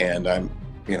 And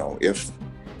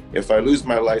if I lose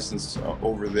my license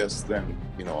over this, then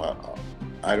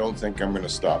I don't think I'm going to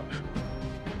stop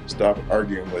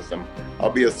arguing with them.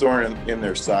 I'll be a thorn in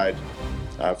their side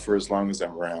for as long as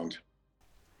I'm around.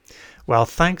 Well,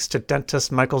 thanks to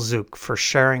dentist Michael Zook for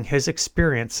sharing his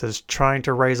experiences trying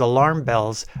to raise alarm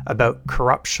bells about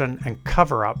corruption and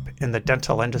cover-up in the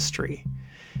dental industry.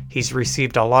 He's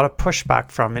received a lot of pushback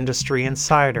from industry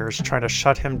insiders trying to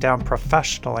shut him down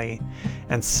professionally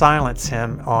and silence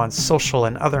him on social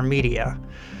and other media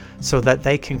so that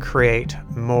they can create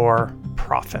more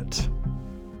profit.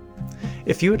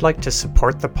 If you would like to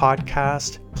support the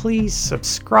podcast, please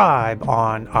subscribe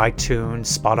on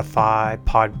iTunes, Spotify,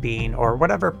 Podbean, or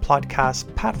whatever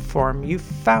podcast platform you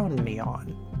found me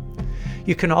on.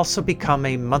 You can also become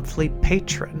a monthly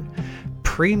patron.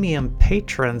 Premium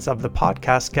patrons of the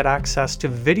podcast get access to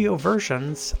video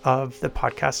versions of the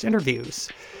podcast interviews.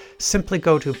 Simply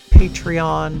go to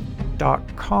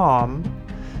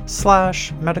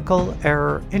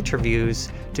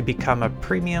patreon.com/medicalerrorinterviews to become a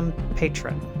premium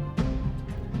patron.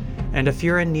 And if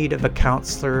you're in need of a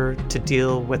counselor to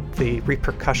deal with the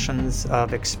repercussions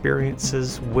of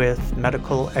experiences with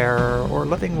medical error or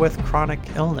living with chronic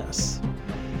illness,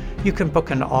 you can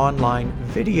book an online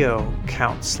video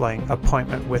counseling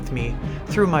appointment with me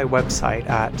through my website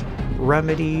at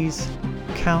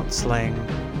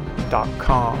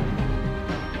remediescounseling.com.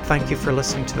 Thank you for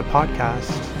listening to the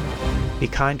podcast. Be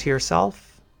kind to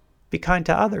yourself, be kind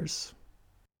to others.